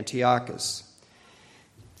named Antiochus.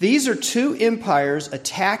 These are two empires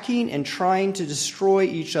attacking and trying to destroy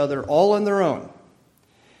each other all on their own.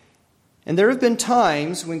 And there have been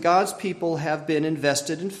times when God's people have been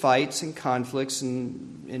invested in fights and conflicts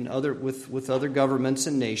with other governments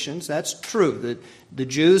and nations. That's true. The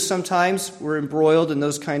Jews sometimes were embroiled in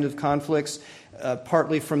those kind of conflicts,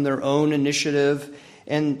 partly from their own initiative.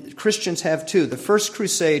 And Christians have too. The First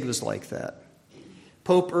Crusade was like that.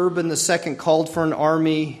 Pope Urban II called for an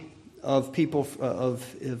army of people the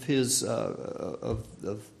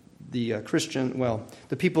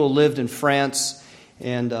people who lived in France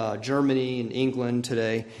and Germany and England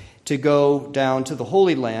today, to go down to the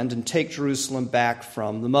Holy Land and take Jerusalem back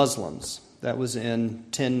from the Muslims. That was in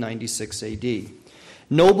 1096 AD.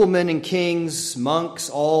 Noblemen and kings, monks,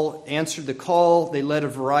 all answered the call. They led a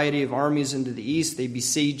variety of armies into the east. They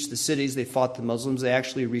besieged the cities. They fought the Muslims. They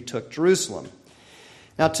actually retook Jerusalem.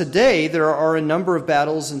 Now today, there are a number of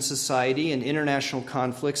battles in society and international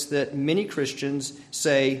conflicts that many Christians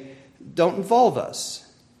say don't involve us.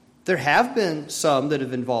 There have been some that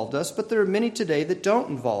have involved us, but there are many today that don't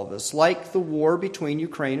involve us, like the war between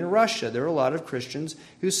Ukraine and Russia. There are a lot of Christians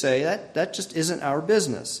who say that just isn't our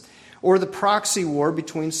business. Or the proxy war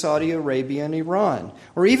between Saudi Arabia and Iran,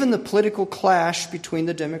 or even the political clash between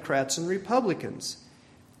the Democrats and Republicans.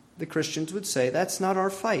 The Christians would say that's not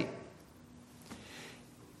our fight.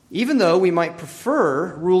 Even though we might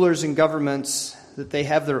prefer rulers and governments that they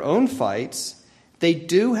have their own fights, they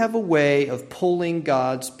do have a way of pulling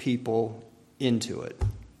God's people into it.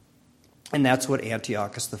 And that's what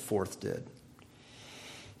Antiochus IV did.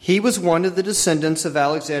 He was one of the descendants of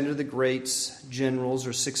Alexander the Great's generals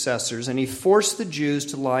or successors, and he forced the Jews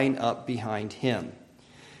to line up behind him.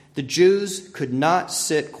 The Jews could not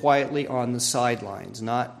sit quietly on the sidelines,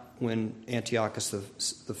 not when Antiochus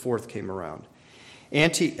IV came around.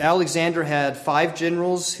 Alexander had 5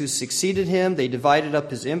 generals who succeeded him. They divided up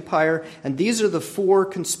his empire. And these are the 4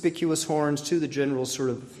 conspicuous horns. 2 of the generals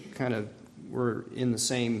were in the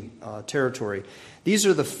same territory. These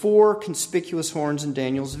are the 4 conspicuous horns in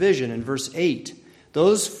Daniel's vision in verse 8.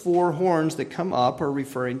 Those 4 horns that come up are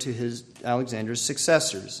referring to Alexander's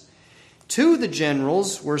successors. 2 of the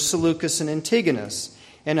generals were Seleucus and Antigonus.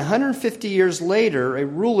 And 150 years later, a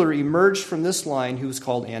ruler emerged from this line who was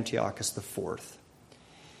called Antiochus IV.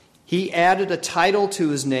 He added a title to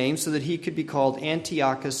his name so that he could be called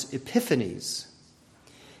Antiochus Epiphanes.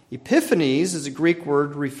 Epiphanes is a Greek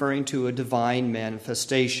word referring to a divine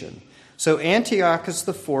manifestation. So Antiochus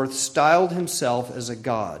IV styled himself as a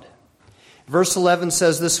god. Verse 11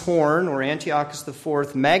 says this horn, or Antiochus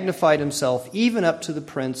IV, magnified himself even up to the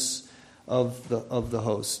prince of the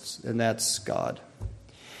hosts, and that's God.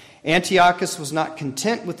 Antiochus was not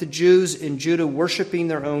content with the Jews in Judah worshiping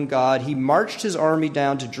their own God. He marched his army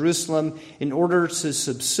down to Jerusalem in order to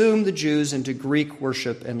subsume the Jews into Greek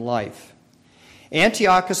worship and life.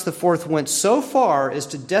 Antiochus IV went so far as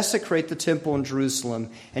to desecrate the temple in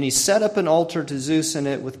Jerusalem, and he set up an altar to Zeus in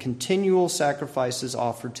it with continual sacrifices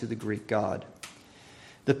offered to the Greek god.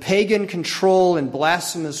 The pagan control and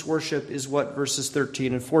blasphemous worship is what verses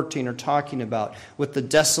 13 and 14 are talking about, with the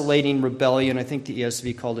desolating rebellion. I think the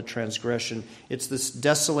ESV called it transgression. It's this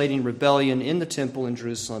desolating rebellion in the temple in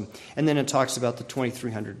Jerusalem. And then it talks about the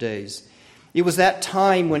 2300 days. It was that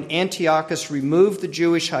time when Antiochus removed the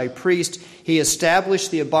Jewish high priest. He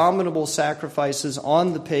established the abominable sacrifices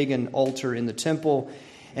on the pagan altar in the temple.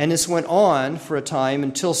 And this went on for a time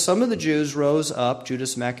until some of the Jews rose up,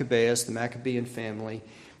 Judas Maccabeus, the Maccabean family.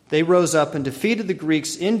 They rose up and defeated the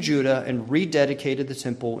Greeks in Judah and rededicated the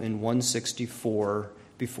temple in 164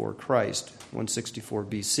 before Christ, 164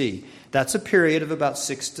 BC. That's a period of about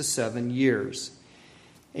 6 to 7 years.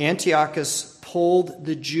 Antiochus pulled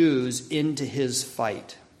the Jews into his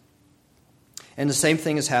fight. And the same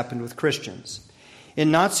thing has happened with Christians.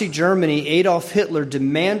 In Nazi Germany, Adolf Hitler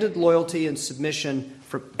demanded loyalty and submission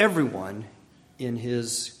from everyone in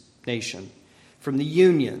his nation, from the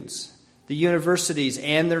unions, the universities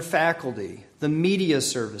and their faculty, the media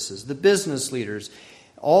services, the business leaders,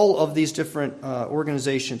 all of these different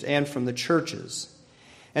organizations, and from the churches.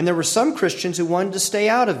 And there were some Christians who wanted to stay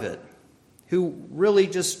out of it, who really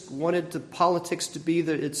just wanted the politics to be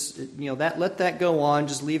let that go on,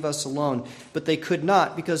 just leave us alone. But they could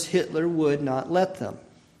not, because Hitler would not let them.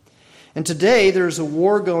 And today there's a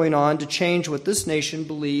war going on to change what this nation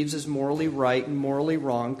believes is morally right and morally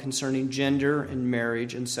wrong concerning gender and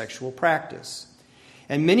marriage and sexual practice.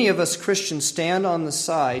 And many of us Christians stand on the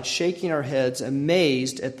side, shaking our heads,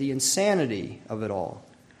 amazed at the insanity of it all.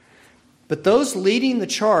 But those leading the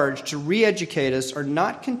charge to re-educate us are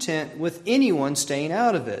not content with anyone staying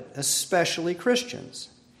out of it, especially Christians.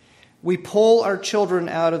 We pull our children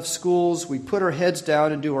out of schools, we put our heads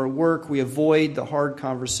down and do our work, we avoid the hard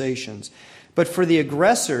conversations. But for the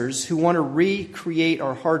aggressors who want to recreate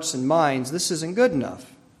our hearts and minds, this isn't good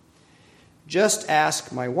enough. Just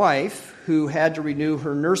ask my wife, who had to renew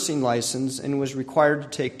her nursing license and was required to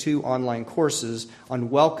take 2 online courses on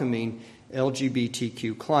welcoming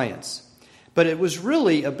LGBTQ clients. But it was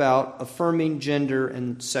really about affirming gender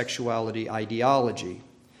and sexuality ideology.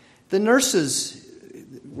 The nurses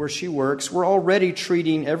where she works were already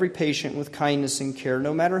treating every patient with kindness and care,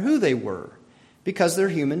 no matter who they were, because they're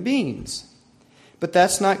human beings. But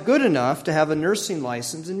that's not good enough to have a nursing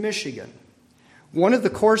license in Michigan. One of the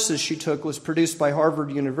courses she took was produced by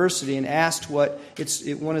Harvard University and asked one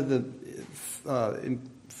of the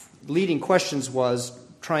leading questions was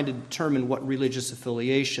trying to determine what religious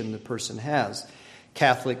affiliation the person has,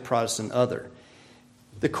 Catholic, Protestant, other.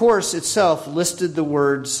 The course itself listed the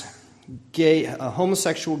words gay,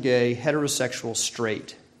 homosexual, gay, heterosexual,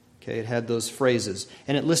 straight. Okay, it had those phrases,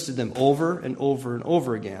 and it listed them over and over and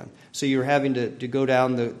over again. So you're having to go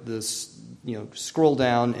down scroll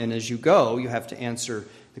down, and as you go, you have to answer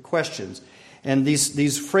the questions. And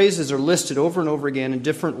these phrases are listed over and over again in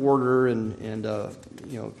different order and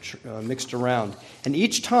mixed around. And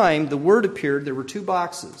each time the word appeared, there were 2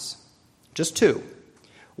 boxes, just 2.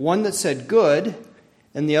 One that said good,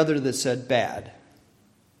 and the other that said bad.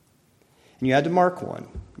 And you had to mark one.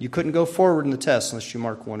 You couldn't go forward in the test unless you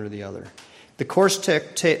mark one or the other. The course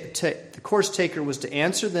taker was to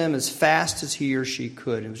answer them as fast as he or she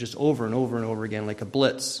could. It was just over and over and over again, like a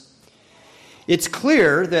blitz. It's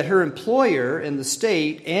clear that her employer and the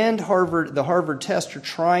state and the Harvard test are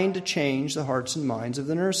trying to change the hearts and minds of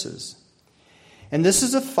the nurses. And this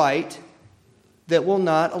is a fight that will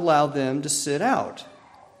not allow them to sit out,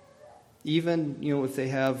 even if they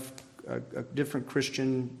have a different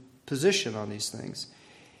Christian position on these things.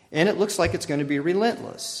 And it looks like it's going to be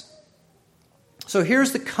relentless. So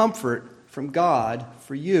here's the comfort from God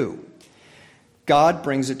for you. God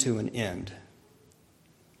brings it to an end.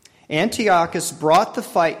 Antiochus brought the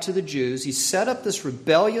fight to the Jews. He set up this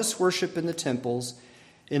rebellious worship in the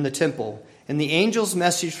temple. And the angel's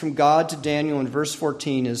message from God to Daniel in verse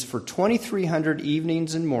 14 is, for 2,300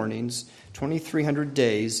 evenings and mornings, 2,300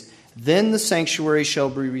 days, then the sanctuary shall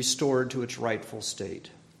be restored to its rightful state.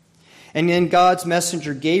 And then God's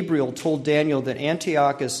messenger Gabriel told Daniel that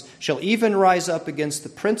Antiochus shall even rise up against the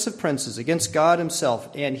prince of princes, against God himself,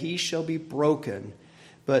 and he shall be broken,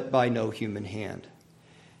 but by no human hand.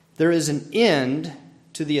 There is an end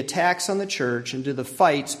to the attacks on the church and to the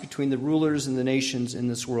fights between the rulers and the nations in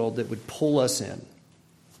this world that would pull us in.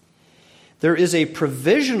 There is a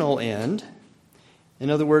provisional end, in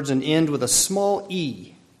other words, an end with a small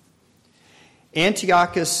e.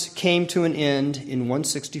 Antiochus came to an end in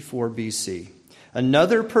 164 BC.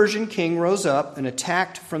 Another Persian king rose up and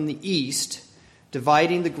attacked from the east,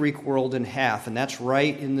 dividing the Greek world in half, and that's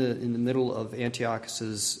right in the middle of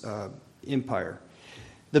Antiochus's empire.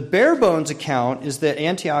 The bare bones account is that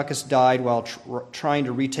Antiochus died while trying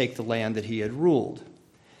to retake the land that he had ruled.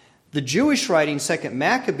 The Jewish writing 2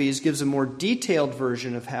 Maccabees gives a more detailed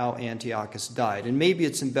version of how Antiochus died, and maybe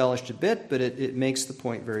it's embellished a bit, but it makes the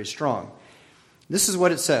point very strong. This is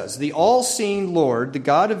what it says. The all-seeing Lord, the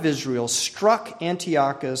God of Israel, struck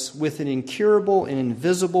Antiochus with an incurable and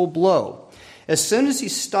invisible blow. As soon as he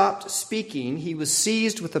stopped speaking, he was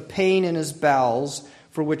seized with a pain in his bowels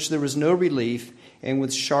for which there was no relief, and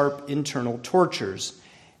with sharp internal tortures.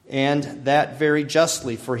 And that very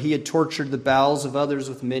justly, for he had tortured the bowels of others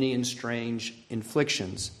with many and strange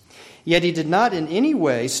inflictions. Yet he did not in any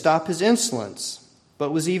way stop his insolence,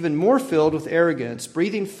 but was even more filled with arrogance,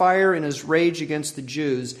 breathing fire in his rage against the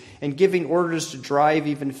Jews, and giving orders to drive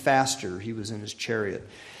even faster. He was in his chariot.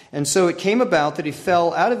 And so it came about that he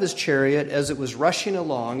fell out of his chariot as it was rushing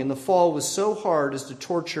along, and the fall was so hard as to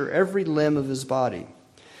torture every limb of his body.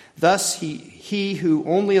 Thus he who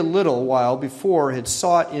only a little while before had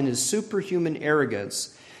sought in his superhuman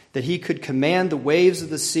arrogance that he could command the waves of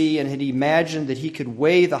the sea and had imagined that he could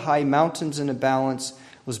weigh the high mountains in a balance,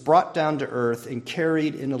 was brought down to earth and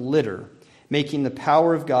carried in a litter, making the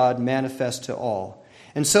power of God manifest to all.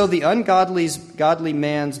 And so the godly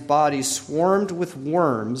man's body swarmed with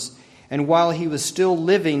worms, and while he was still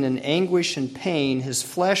living in anguish and pain, his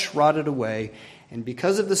flesh rotted away, and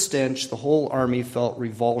because of the stench, the whole army felt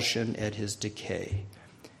revulsion at his decay.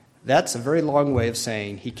 That's a very long way of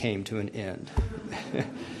saying he came to an end.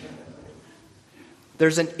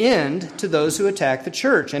 there's an end to those who attack the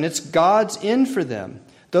church, and it's God's end for them.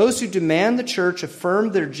 Those who demand the church affirm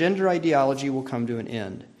their gender ideology will come to an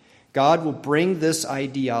end. God will bring this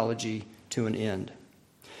ideology to an end.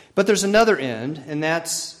 But there's another end, and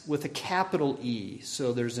that's with a capital E.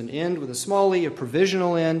 So there's an end with a small e, a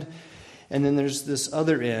provisional end, and then there's this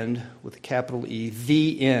other end with a capital E,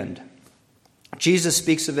 the end. Jesus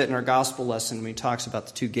speaks of it in our gospel lesson when he talks about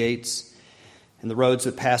the two gates and the roads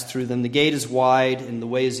that pass through them. The gate is wide, and the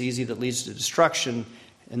way is easy that leads to destruction,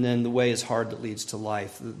 and then the way is hard that leads to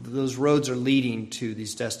life. Those roads are leading to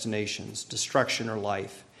these destinations, destruction or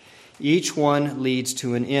life. Each one leads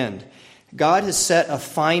to an end. God has set a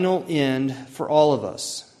final end for all of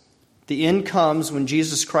us. The end comes when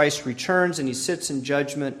Jesus Christ returns and he sits in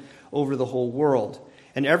judgment over the whole world.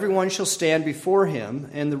 And everyone shall stand before him,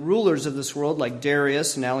 and the rulers of this world, like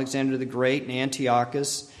Darius and Alexander the Great and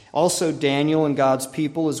Antiochus, also Daniel and God's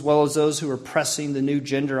people, as well as those who are pressing the new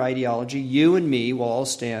gender ideology, you and me will all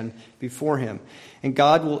stand before him. And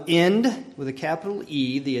God will end, with a capital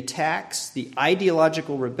E, the attacks, the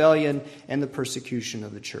ideological rebellion, and the persecution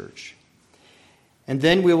of the church. And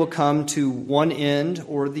then we will come to one end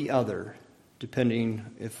or the other, depending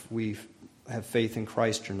if we have faith in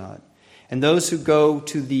Christ or not. And those who go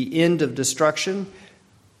to the end of destruction,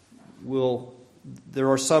 there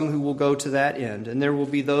are some who will go to that end. And there will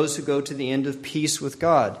be those who go to the end of peace with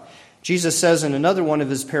God. Jesus says in another one of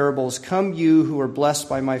his parables, "Come you who are blessed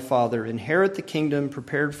by my Father, inherit the kingdom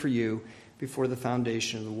prepared for you before the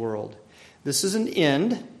foundation of the world." This is an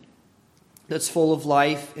end that's full of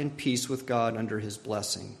life and peace with God under his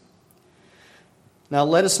blessing. Now,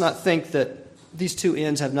 let us not think that these two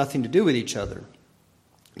ends have nothing to do with each other.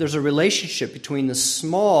 There's a relationship between the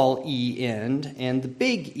small e end and the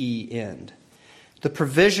big E end. The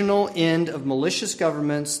provisional end of malicious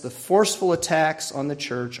governments, the forceful attacks on the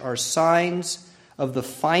church are signs of the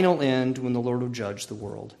final end when the Lord will judge the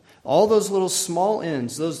world. All those little small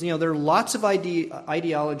ends, there are lots of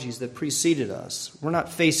ideologies that preceded us. We're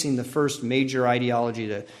not facing the first major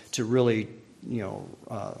ideology to really,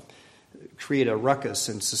 create a ruckus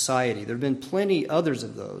in society. There have been plenty others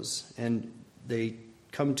of those, and they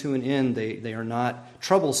come to an end. They are not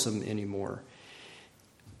troublesome anymore.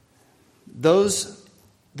 The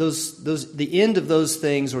end of those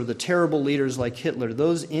things, or the terrible leaders like Hitler,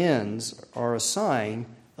 those ends are a sign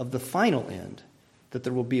of the final end, that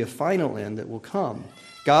there will be a final end that will come.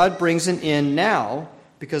 God brings an end now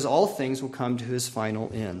because all things will come to his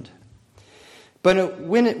final end. But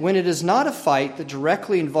when it is not a fight that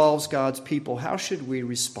directly involves God's people, how should we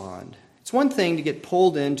respond? It's one thing to get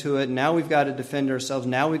pulled into it, and now we've got to defend ourselves,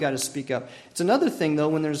 now we've got to speak up. It's another thing, though,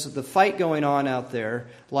 when there's the fight going on out there,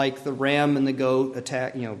 like the ram and the goat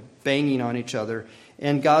attack, banging on each other,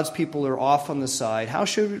 and God's people are off on the side. How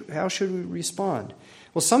should we respond?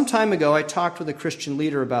 Well, some time ago, I talked with a Christian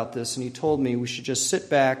leader about this, and he told me we should just sit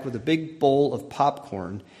back with a big bowl of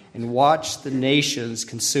popcorn and watch the nations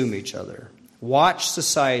consume each other. Watch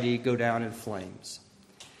society go down in flames.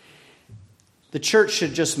 The church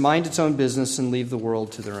should just mind its own business and leave the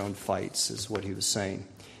world to their own fights, is what he was saying.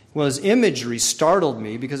 Well, his imagery startled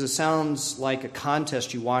me because it sounds like a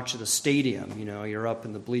contest you watch at a stadium. You're up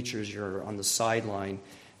in the bleachers, you're on the sideline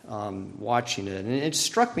watching it. And it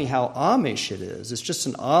struck me how Amish it is. It's just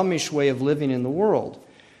an Amish way of living in the world.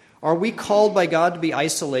 Are we called by God to be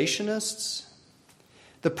isolationists?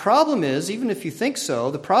 The problem is, even if you think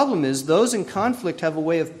so, the problem is those in conflict have a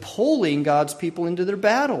way of pulling God's people into their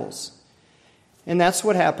battles. And that's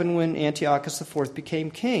what happened when Antiochus IV became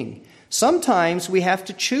king. Sometimes we have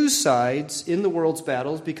to choose sides in the world's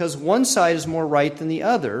battles because one side is more right than the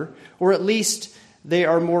other, or at least they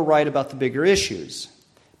are more right about the bigger issues.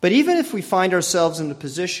 But even if we find ourselves in a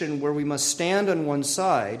position where we must stand on one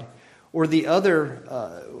side or the other,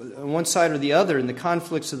 one side or the other in the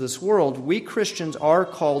conflicts of this world, we Christians are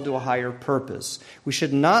called to a higher purpose. We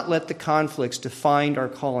should not let the conflicts define our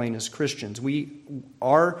calling as Christians. We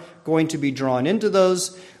are going to be drawn into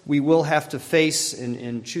those. We will have to face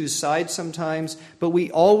and choose sides sometimes, but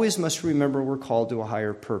we always must remember we're called to a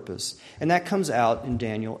higher purpose. And that comes out in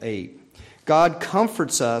Daniel 8. God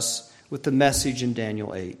comforts us with the message in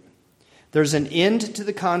Daniel 8. There's an end to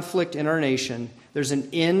the conflict in our nation. There's an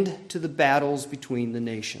end to the battles between the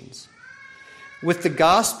nations. With the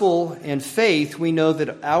gospel and faith, we know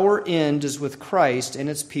that our end is with Christ and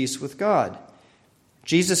it's peace with God.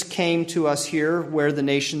 Jesus came to us here where the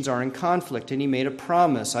nations are in conflict, and he made a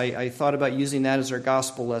promise. I thought about using that as our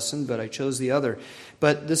gospel lesson, but I chose the other.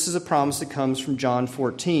 But this is a promise that comes from John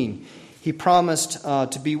 14. He promised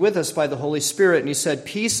to be with us by the Holy Spirit, and he said,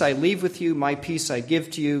 "Peace I leave with you, my peace I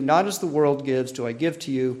give to you. Not as the world gives do I give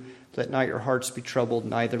to you. Let not your hearts be troubled,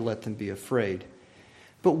 neither let them be afraid.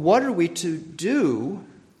 But what are we to do?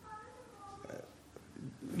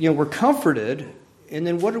 We're comforted, and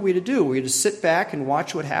then what are we to do? We're to sit back and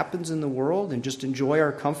watch what happens in the world and just enjoy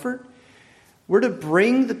our comfort? We're to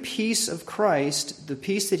bring the peace of Christ, the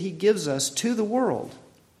peace that he gives us, to the world.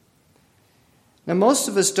 Now, most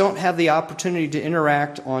of us don't have the opportunity to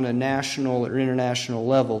interact on a national or international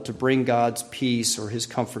level to bring God's peace or his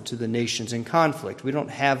comfort to the nations in conflict. We don't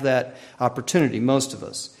have that opportunity, most of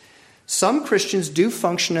us. Some Christians do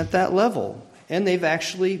function at that level, and they've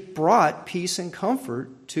actually brought peace and comfort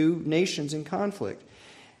to nations in conflict.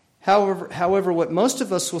 However, what most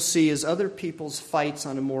of us will see is other people's fights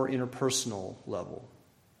on a more interpersonal level.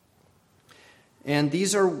 And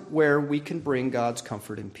these are where we can bring God's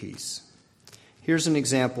comfort and peace. Here's an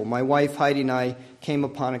example. My wife Heidi and I came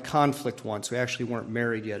upon a conflict once. We actually weren't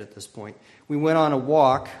married yet at this point. We went on a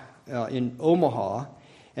walk in Omaha,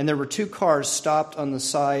 and there were two cars stopped on the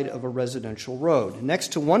side of a residential road.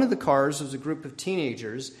 Next to one of the cars was a group of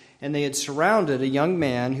teenagers, and they had surrounded a young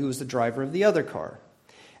man who was the driver of the other car.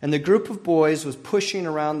 And the group of boys was pushing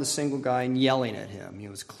around the single guy and yelling at him. He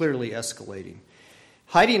was clearly escalating.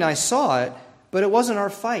 Heidi and I saw it, but it wasn't our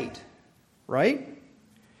fight, right?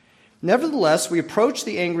 Nevertheless, we approached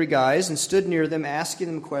the angry guys and stood near them, asking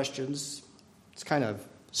them questions. It's kind of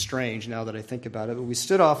strange now that I think about it, but we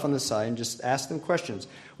stood off on the side and just asked them questions.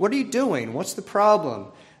 What are you doing? What's the problem?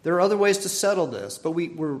 There are other ways to settle this, but we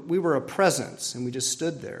were a presence, and we just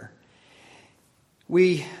stood there.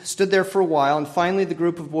 We stood there for a while, and finally the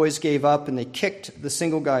group of boys gave up, and they kicked the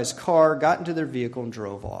single guy's car, got into their vehicle, and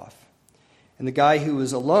drove off. And the guy who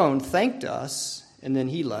was alone thanked us, and then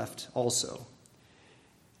he left also.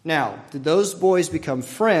 Now, did those boys become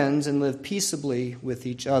friends and live peaceably with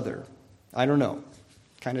each other? I don't know.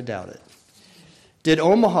 Kind of doubt it. Did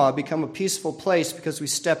Omaha become a peaceful place because we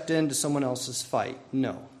stepped into someone else's fight?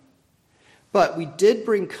 No. But we did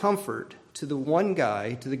bring comfort to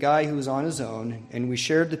the guy who was on his own, and we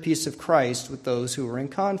shared the peace of Christ with those who were in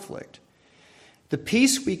conflict. The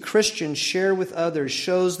peace we Christians share with others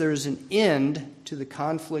shows there is an end to the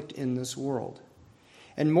conflict in this world.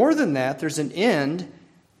 And more than that, there's an end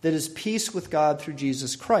that is peace with God through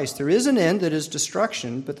Jesus Christ. There is an end that is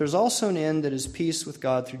destruction, but there's also an end that is peace with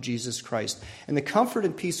God through Jesus Christ. And the comfort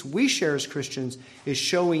and peace we share as Christians is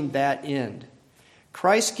showing that end.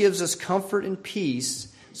 Christ gives us comfort and peace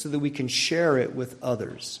so that we can share it with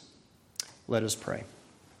others. Let us pray.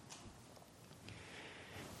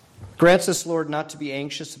 Grant us, Lord, not to be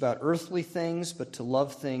anxious about earthly things, but to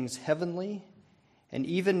love things heavenly. And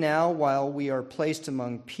even now, while we are placed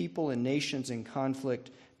among people and nations in conflict,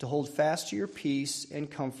 to hold fast to your peace and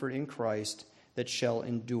comfort in Christ that shall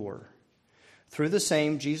endure. Through the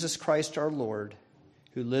same Jesus Christ our Lord,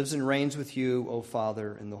 who lives and reigns with you, O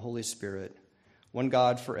Father, and the Holy Spirit, one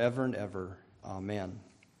God forever and ever. Amen.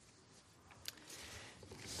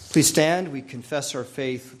 Please stand. We confess our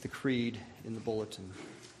faith with the creed in the bulletin.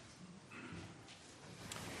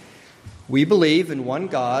 We believe in one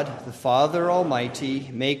God, the Father Almighty,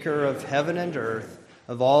 maker of heaven and earth,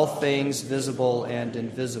 of all things visible and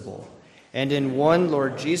invisible, and in one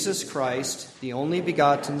Lord Jesus Christ, the only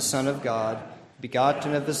begotten Son of God,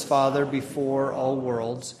 begotten of his Father before all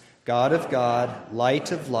worlds, God of God,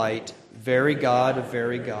 light of light, very God of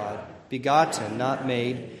very God, begotten, not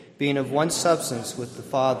made, being of one substance with the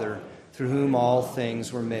Father, through whom all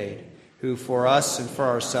things were made, who for us and for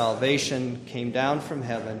our salvation came down from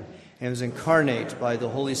heaven and was incarnate by the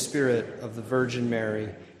Holy Spirit of the Virgin Mary,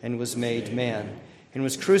 and was made man, and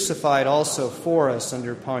was crucified also for us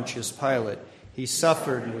under Pontius Pilate. He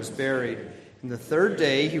suffered and was buried. And the third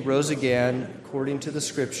day he rose again, according to the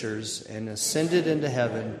Scriptures, and ascended into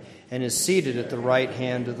heaven, and is seated at the right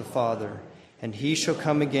hand of the Father. And he shall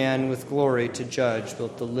come again with glory to judge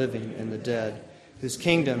both the living and the dead, whose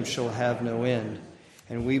kingdom shall have no end.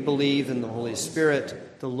 And we believe in the Holy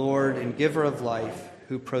Spirit, the Lord and giver of life,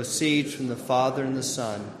 who proceeds from the Father and the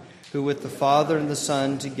Son, who with the Father and the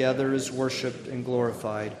Son together is worshipped and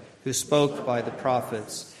glorified, who spoke by the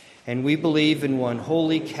prophets. And we believe in one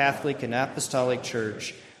holy, Catholic, and Apostolic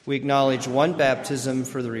Church. We acknowledge one baptism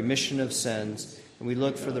for the remission of sins, and we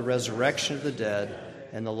look for the resurrection of the dead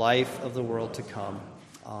and the life of the world to come.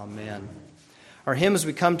 Amen. Our hymn as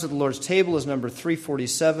we come to the Lord's table is number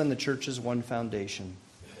 347, The Church's One Foundation.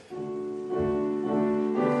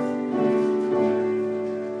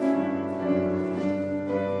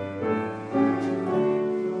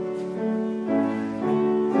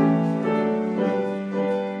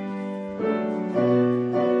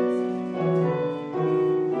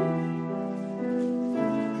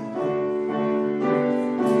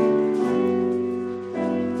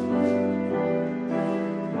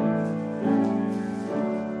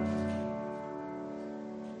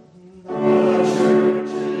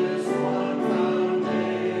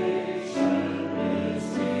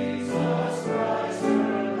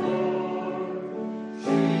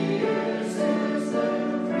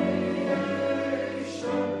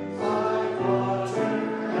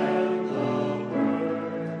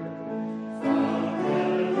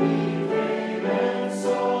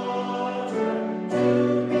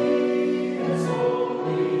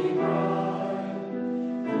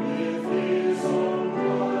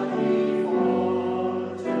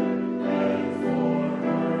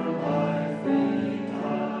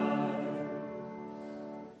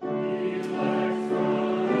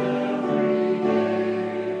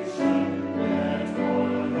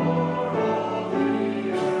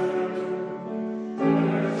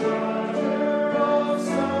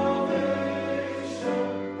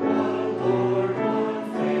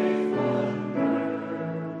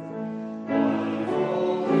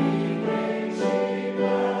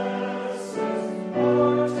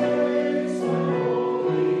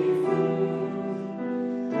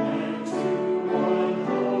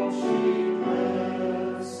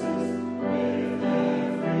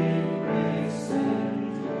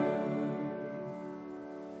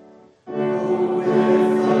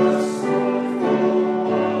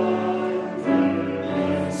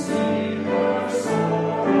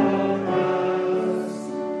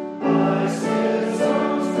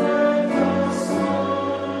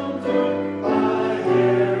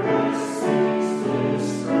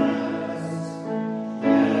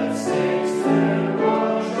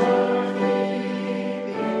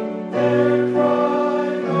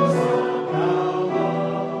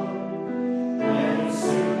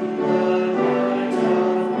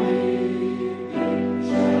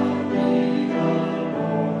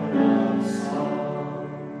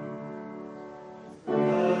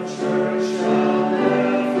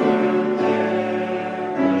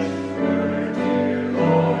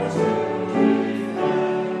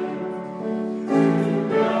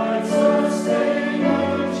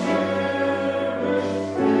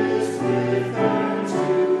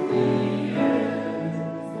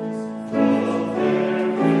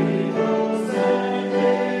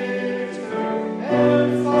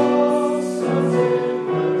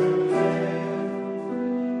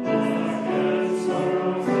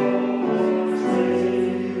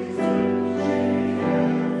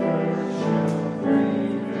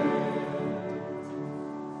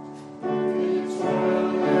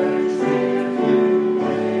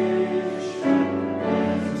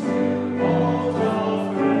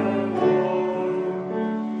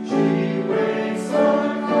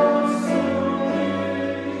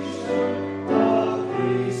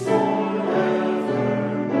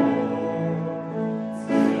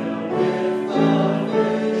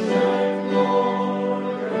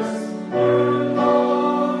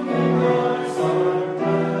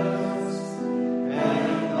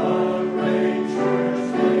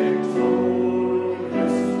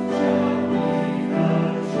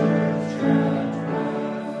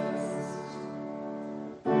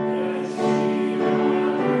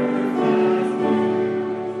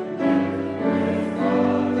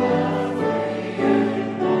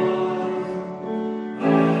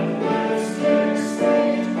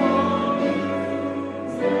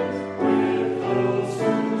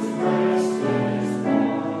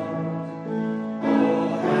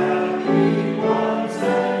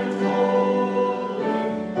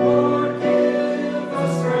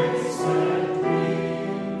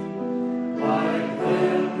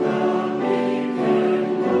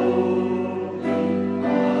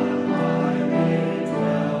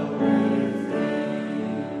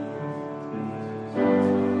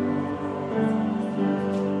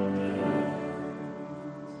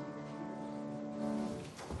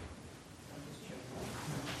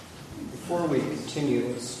 Before we continue,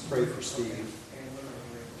 let's pray for Steve.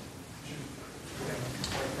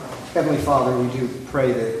 Heavenly Father, we do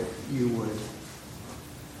pray that you would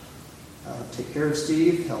take care of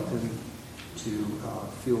Steve, help him to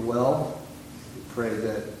feel well. We pray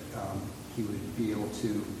that he would be able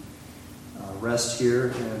to rest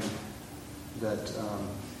here, and that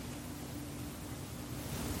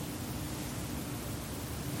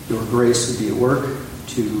your grace would be at work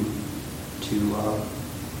to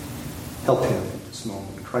help him at this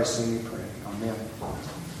moment. In Christ's name we pray. Amen.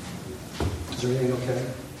 Is there anything okay?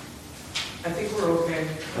 I think we're okay.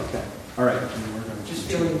 Okay. All right. Just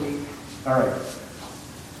feeling weak. All right.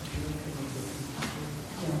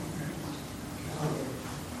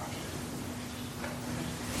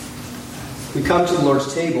 We come to the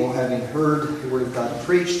Lord's table having heard the Word of God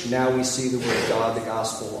preached. Now we see the Word of God, the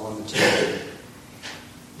gospel, on the table.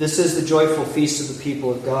 This is the joyful feast of the people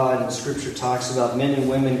of God, and Scripture talks about men and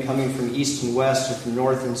women coming from east and west and from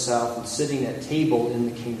north and south and sitting at table in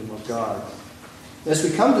the kingdom of God. As we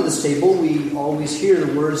come to this table, we always hear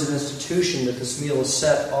the words of institution that this meal is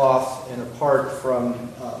set off and apart from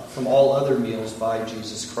all other meals by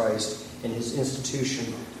Jesus Christ in his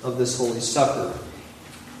institution of this Holy Supper.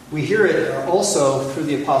 We hear it also through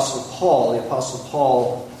the Apostle Paul. The Apostle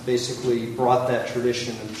Paul basically brought that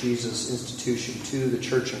tradition of Jesus' institution to the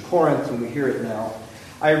church in Corinth, and we hear it now.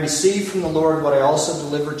 I received from the Lord what I also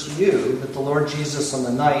delivered to you, that the Lord Jesus on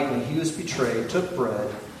the night when he was betrayed took bread,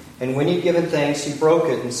 and when he had given thanks, he broke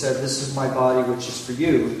it and said, "This is my body which is for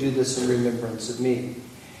you. Do this in remembrance of me."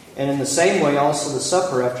 And in the same way also the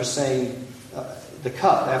supper after saying, the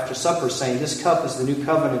cup after supper, saying, "This cup is the new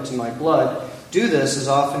covenant in my blood. Do this as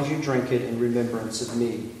often as you drink it in remembrance of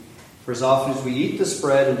me. For as often as we eat this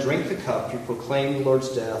bread and drink the cup, you proclaim the Lord's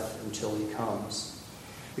death until he comes."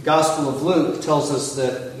 The Gospel of Luke tells us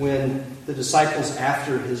that when the disciples,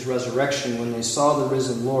 after his resurrection, when they saw the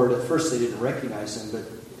risen Lord, at first they didn't recognize him,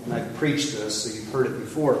 and I've preached this, so you've heard it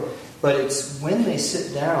before, but it's when they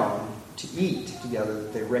sit down to eat together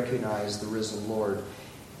that they recognize the risen Lord.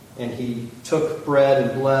 And he took bread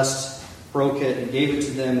and blessed, broke it, and gave it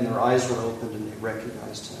to them, and their eyes were opened, and they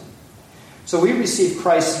recognized him. So we receive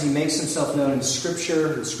Christ as he makes himself known in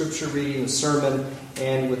Scripture, the Scripture reading, the sermon,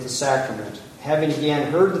 and with the sacrament. Having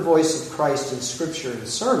again heard the voice of Christ in Scripture and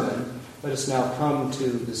sermon, let us now come to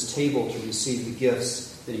this table to receive the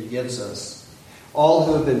gifts that he gives us. All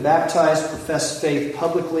who have been baptized, profess faith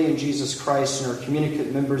publicly in Jesus Christ, and are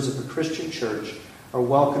communicant members of the Christian church are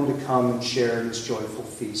welcome to come and share in this joyful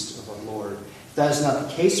feast of our Lord. If that is not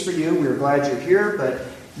the case for you, we are glad you're here, but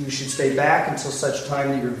you should stay back until such time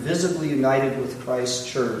that you're visibly united with Christ's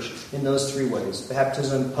church in those three ways: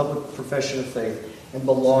 baptism, public profession of faith, and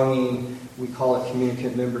belonging. We call it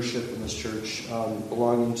communicant membership in this church,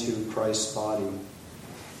 belonging to Christ's body.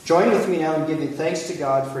 Join with me now in giving thanks to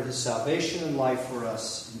God for his salvation and life for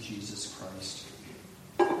us in Jesus Christ.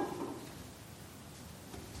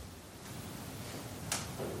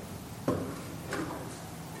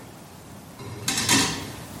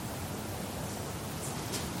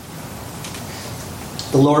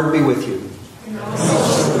 The Lord be with you. And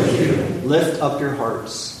also with you. Lift up your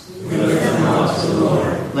hearts. We lift them up to the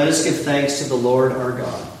Lord. Let us give thanks to the Lord our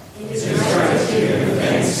God. It is right to give him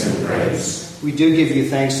thanks and praise. We do give you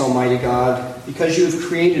thanks, Almighty God, because you have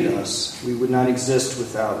created us. We would not exist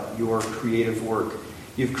without your creative work.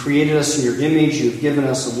 You've created us in your image. You've given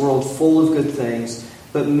us a world full of good things.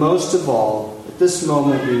 But most of all, at this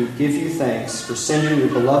moment, we give you thanks for sending your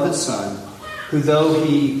beloved Son, who, though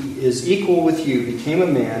he is equal with you, became a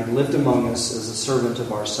man and lived among us as a servant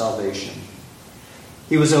of our salvation.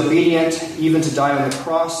 He was obedient even to die on the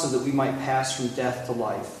cross so that we might pass from death to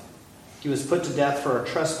life. He was put to death for our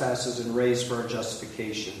trespasses and raised for our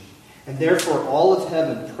justification. And therefore all of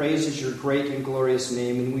heaven praises your great and glorious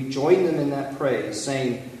name, and we join them in that praise,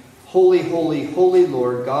 saying, "Holy, holy, holy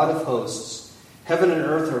Lord, God of hosts, heaven and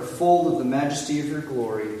earth are full of the majesty of your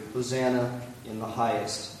glory. Hosanna in the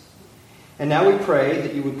highest." And now we pray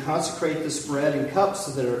that you would consecrate this bread and cup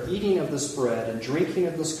so that our eating of this bread and drinking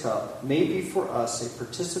of this cup may be for us a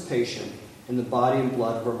participation in the body and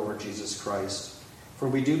blood of our Lord Jesus Christ. For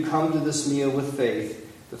we do come to this meal with faith,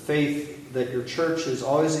 the faith that your church has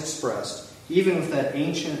always expressed, even with that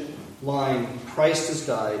ancient line, Christ has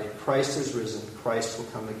died, Christ has risen, Christ will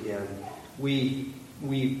come again. We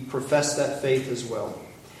profess that faith as well.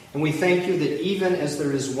 And we thank you that even as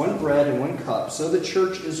there is one bread and one cup, so the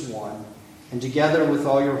church is one, and together with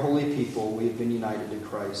all your holy people, we have been united in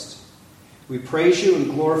Christ. We praise you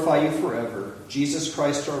and glorify you forever, Jesus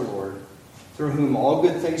Christ our Lord, through whom all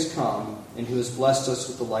good things come, and who has blessed us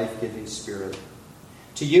with the life-giving Spirit.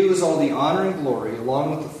 To you is all the honor and glory,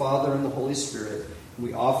 along with the Father and the Holy Spirit. And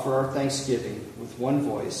we offer our thanksgiving with one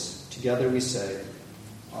voice. Together we say,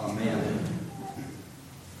 Amen.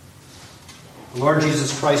 The Lord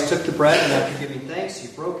Jesus Christ took the bread, and after giving thanks, he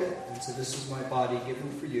broke it and said, "This is my body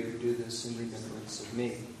given for you. Do this in remembrance of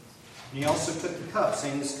me." And he also took the cup,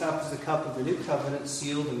 saying, "This cup is the cup of the new covenant,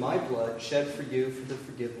 sealed in my blood, shed for you for the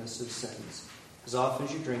forgiveness of sins. As often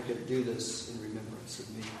as you drink it, do this in remembrance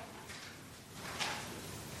of me."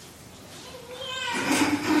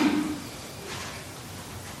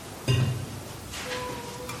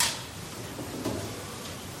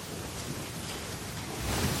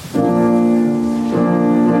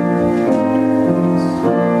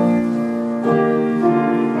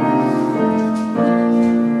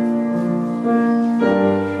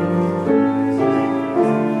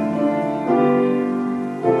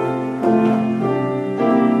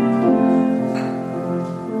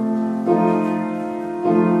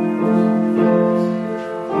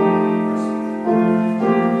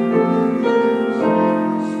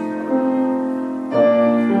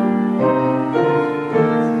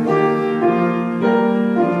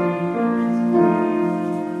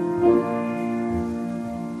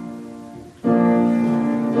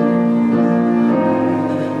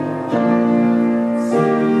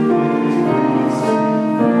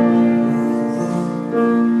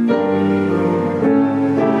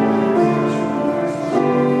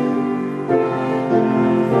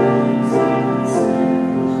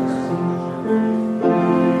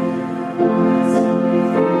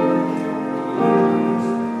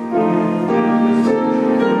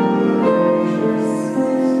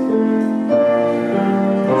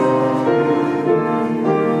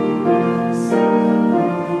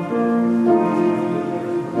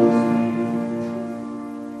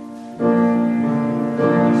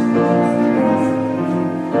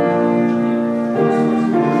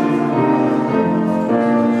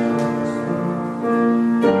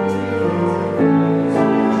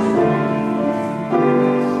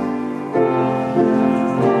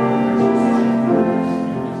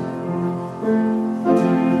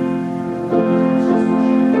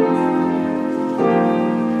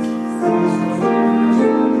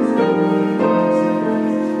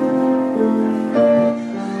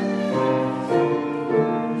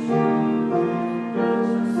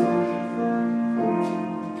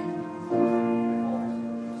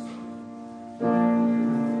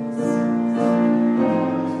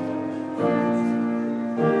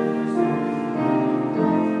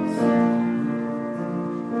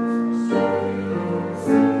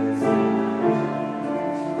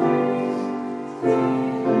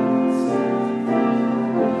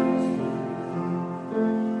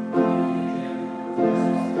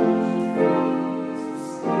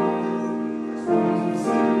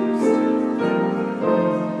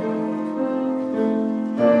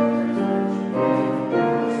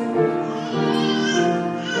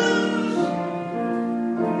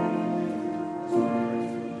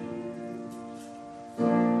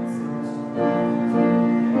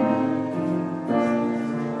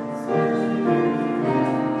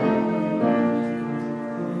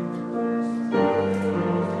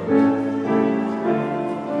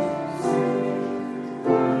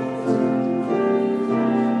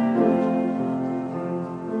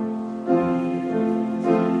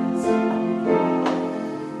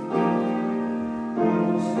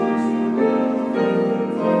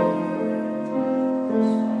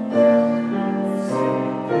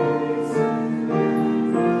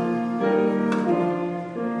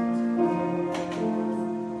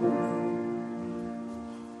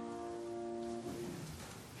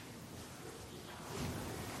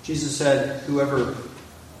 Jesus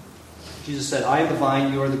said, "I am the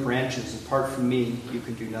vine, you are the branches. Apart from me, you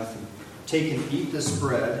can do nothing. Take and eat this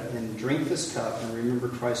bread and drink this cup and remember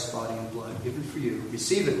Christ's body and blood given for you.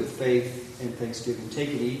 Receive it with faith and thanksgiving. Take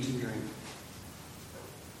and eat and drink."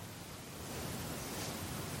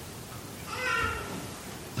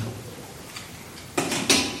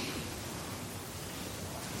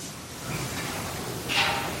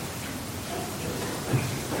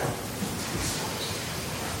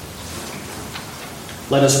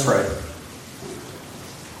 Let us pray.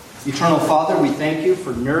 Eternal Father, we thank you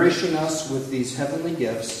for nourishing us with these heavenly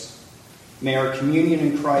gifts. May our communion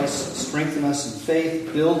in Christ strengthen us in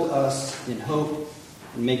faith, build us in hope,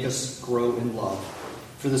 and make us grow in love.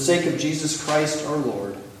 For the sake of Jesus Christ our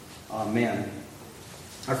Lord. Amen.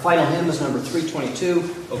 Our final hymn is number 322,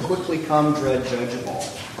 "O quickly come, dread Judge of all."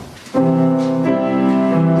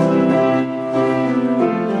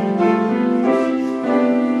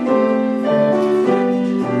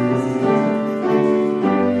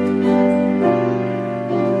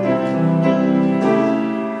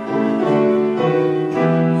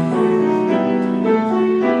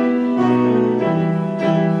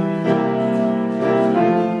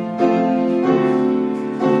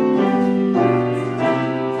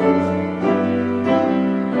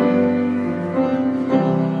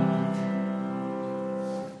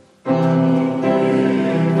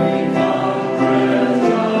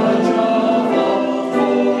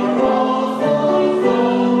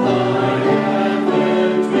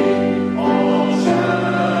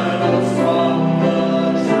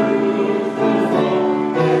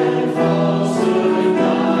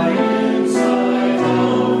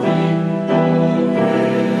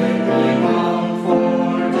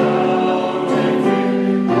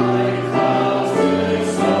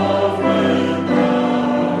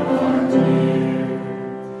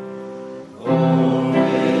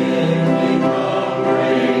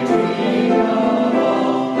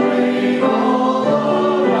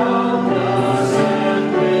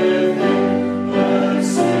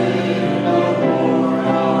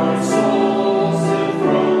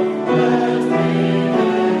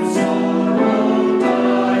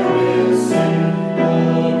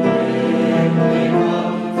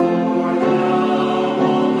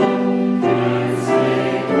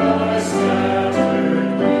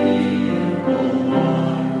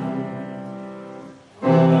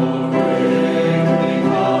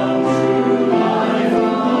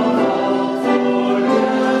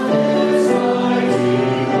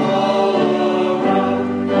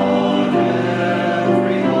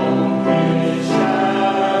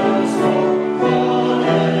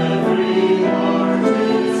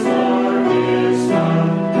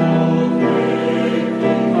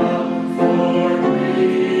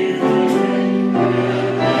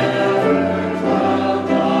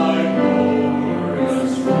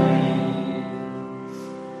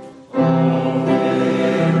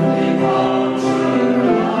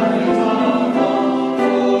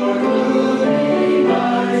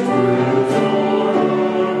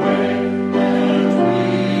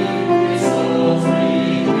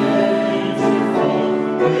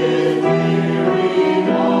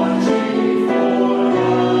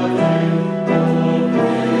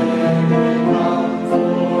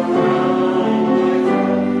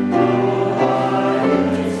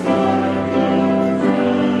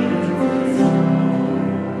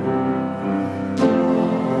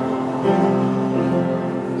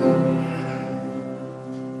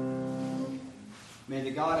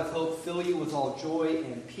 God of hope fill you with all joy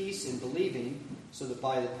and peace in believing, so that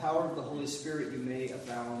by the power of the Holy Spirit you may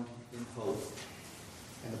abound in hope.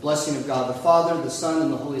 And the blessing of God the Father, the Son,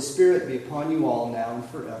 and the Holy Spirit be upon you all now and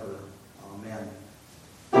forever. Amen.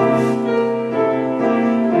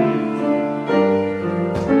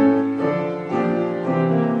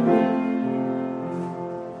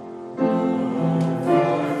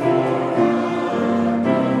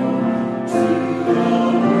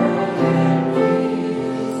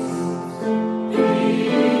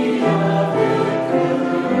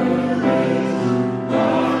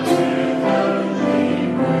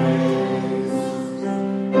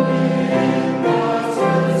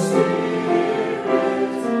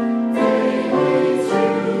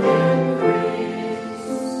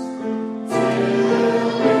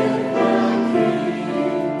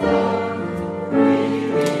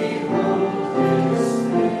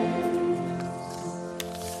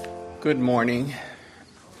 Good morning.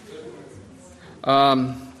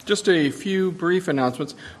 Just a few brief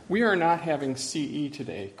announcements. We are not having CE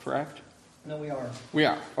today, correct? No, we are. We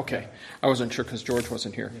are. Okay. I wasn't sure because George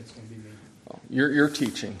wasn't here. It's going to be me. Oh, you're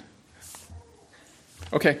teaching.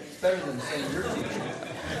 Okay. It's better than saying you're teaching.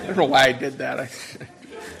 I don't know why I did that.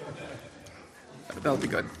 That'll be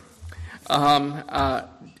good.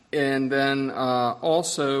 And then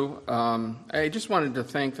also, I just wanted to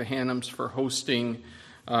thank the Hannums for hosting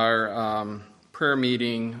our prayer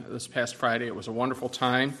meeting this past Friday. It was a wonderful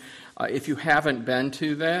time. If you haven't been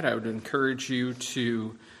to that, I would encourage you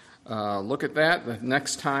to look at that. The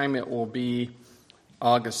next time it will be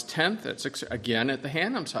August 10th at 6, again at the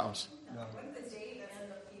Hannums house. No. The date and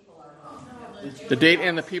the people are wrong. The date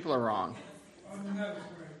and the people are wrong.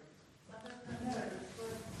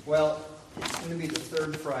 Well, it's going to be the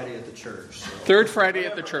third Friday at the church. So. Third Friday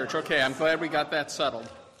at the church. Okay, I'm glad we got that settled.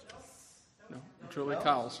 No, Julie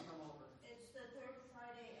Cowles. It's the third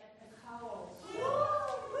Friday at the Cowles.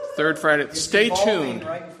 Third Friday. It's Stay evolving tuned.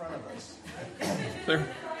 right in front of us. Third,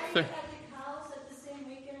 third. At the Cowles at the same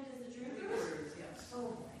weekend as the Dream Cruise.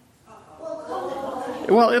 Oh.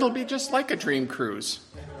 Well, it'll be just like a dream cruise.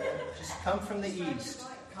 Just come from the east.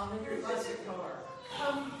 Come in your classic car.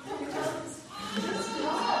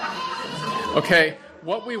 Okay,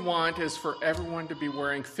 what we want is for everyone to be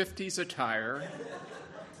wearing 50s attire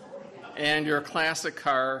and your classic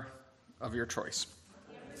car of your choice.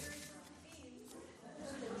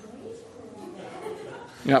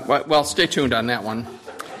 Yeah, well, stay tuned on that one.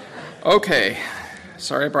 Okay,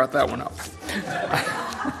 sorry I brought that one up.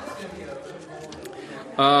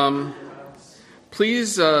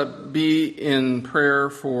 Please be in prayer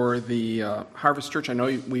for the Harvest Church. I know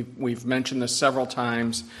we've mentioned this several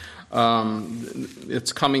times.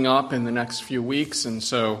 It's coming up in the next few weeks, and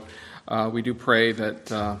so we do pray that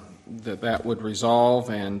that would resolve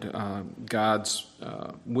and God's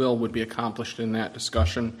will would be accomplished in that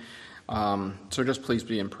discussion. So just please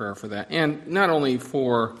be in prayer for that. And not only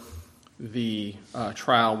for the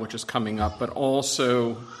trial, which is coming up, but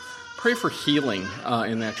also pray for healing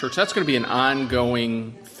in that church. That's going to be an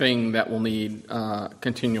ongoing thing that will need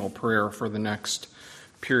continual prayer for the next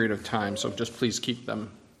period of time. So just please keep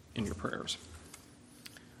them in your prayers.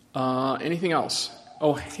 Anything else?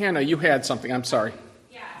 Oh, Hannah, you had something. I'm sorry.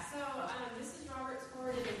 Yeah, so this is Robert's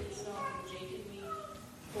Court and Jake and me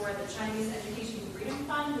for the Chinese Education Freedom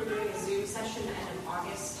Fund. We're doing a Zoom session at the end of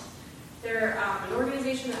August. They're an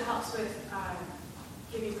organization that helps with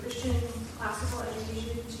giving Christian classical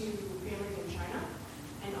education to families in China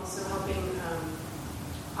and also helping,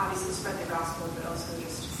 obviously, spread the gospel, but also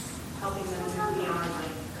just helping them move beyond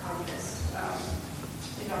like communist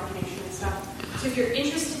indoctrination and stuff. So if you're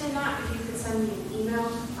interested in that, if you could send me an email, I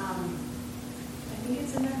think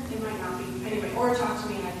it's in there. It might not be. Anyway, or talk to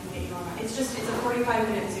me and I can get you on that. It's a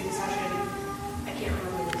 45-minute Zoom session. I can't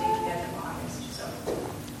remember the date yet of August. So,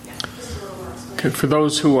 yeah, just a little more explanation. Okay, for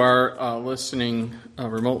those who are listening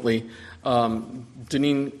remotely,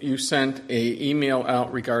 Deneen, you sent an email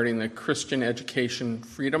out regarding the Christian Education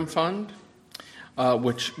Freedom Fund,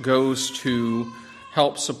 which goes to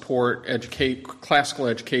help support classical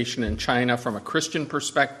education in China from a Christian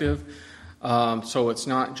perspective. So it's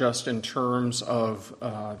not just in terms of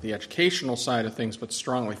the educational side of things, but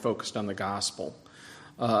strongly focused on the gospel.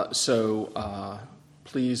 So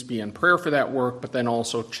please be in prayer for that work, but then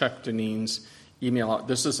also check Deneen's email out.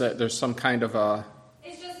 There's some kind of a...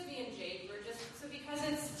 It's just me and Jake. So because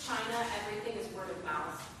it's China, everything is word of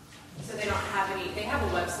mouth. So they don't have any... They have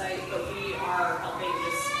a website, but we are helping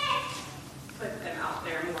just put them out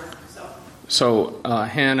there more. So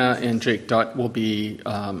Hannah and Jake Dutt will be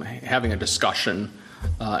having a discussion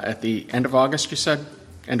at the end of August, you said?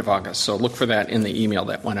 End of August. So look for that in the email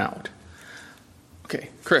that went out. Okay,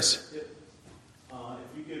 Chris. If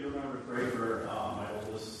you could remember to pray for my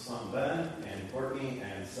oldest son Ben and Courtney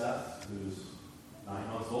and Seth, who's 9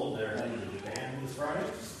 months old. They're heading to Japan this Friday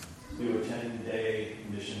to a 10-day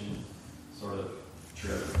mission sort of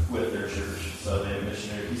trip with their church. So they have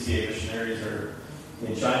PCA missionaries are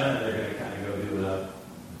in China, and they're going to kind of go do a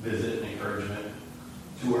visit and encouragement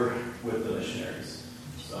tour with the missionaries.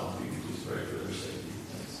 So if you could please pray for their safety.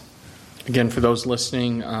 Thanks. Again, for those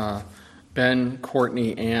listening, Ben,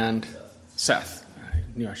 Courtney, and Seth. I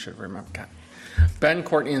knew I should have remembered. God. Ben,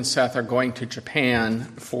 Courtney, and Seth are going to Japan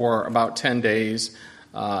for about 10 days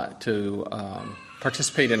to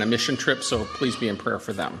participate in a mission trip, so please be in prayer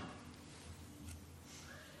for them.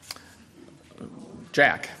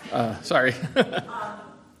 Jack, sorry.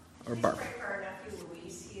 Or Barb. Pray for our nephew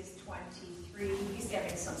Luis. He is 23. He's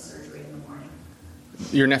having some surgery in the morning.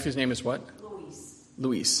 Your nephew's name is what?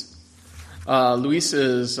 Luis. Luis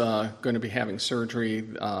is going to be having surgery,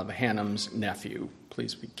 the Hannum's nephew.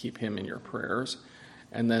 Please keep him in your prayers.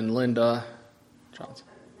 And then Linda Johnson.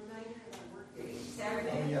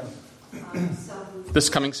 Saturday. This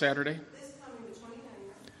coming Saturday?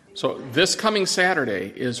 So this coming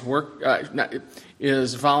Saturday is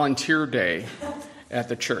is volunteer day at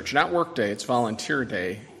the church. Not work day, it's volunteer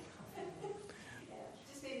day.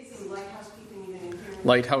 Just maybe some light housekeeping even in here.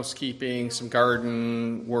 Light housekeeping, some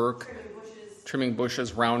garden work, trimming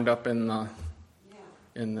bushes, roundup in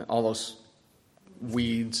all those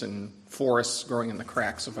weeds and forests growing in the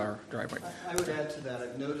cracks of our driveway. I would add to that,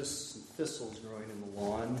 I've noticed some thistles growing in the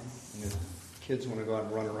lawn. And if kids want to go out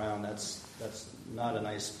and run around, that's not a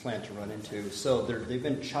nice plant to run into. So they've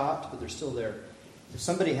been chopped, but they're still there. If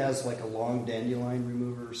somebody has like a long dandelion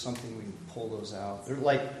remover or something, we can pull those out. They're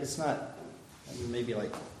like, it's not, maybe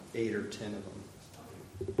like 8 or 10 of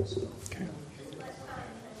them. So. Okay.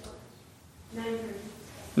 9:30.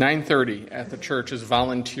 9:30 at the church is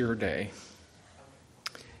volunteer day.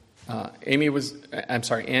 Annie, was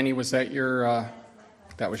that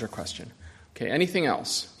that was your question? Okay, anything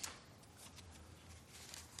else?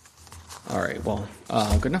 All right, well,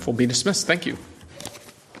 good enough. We'll be dismissed. Thank you.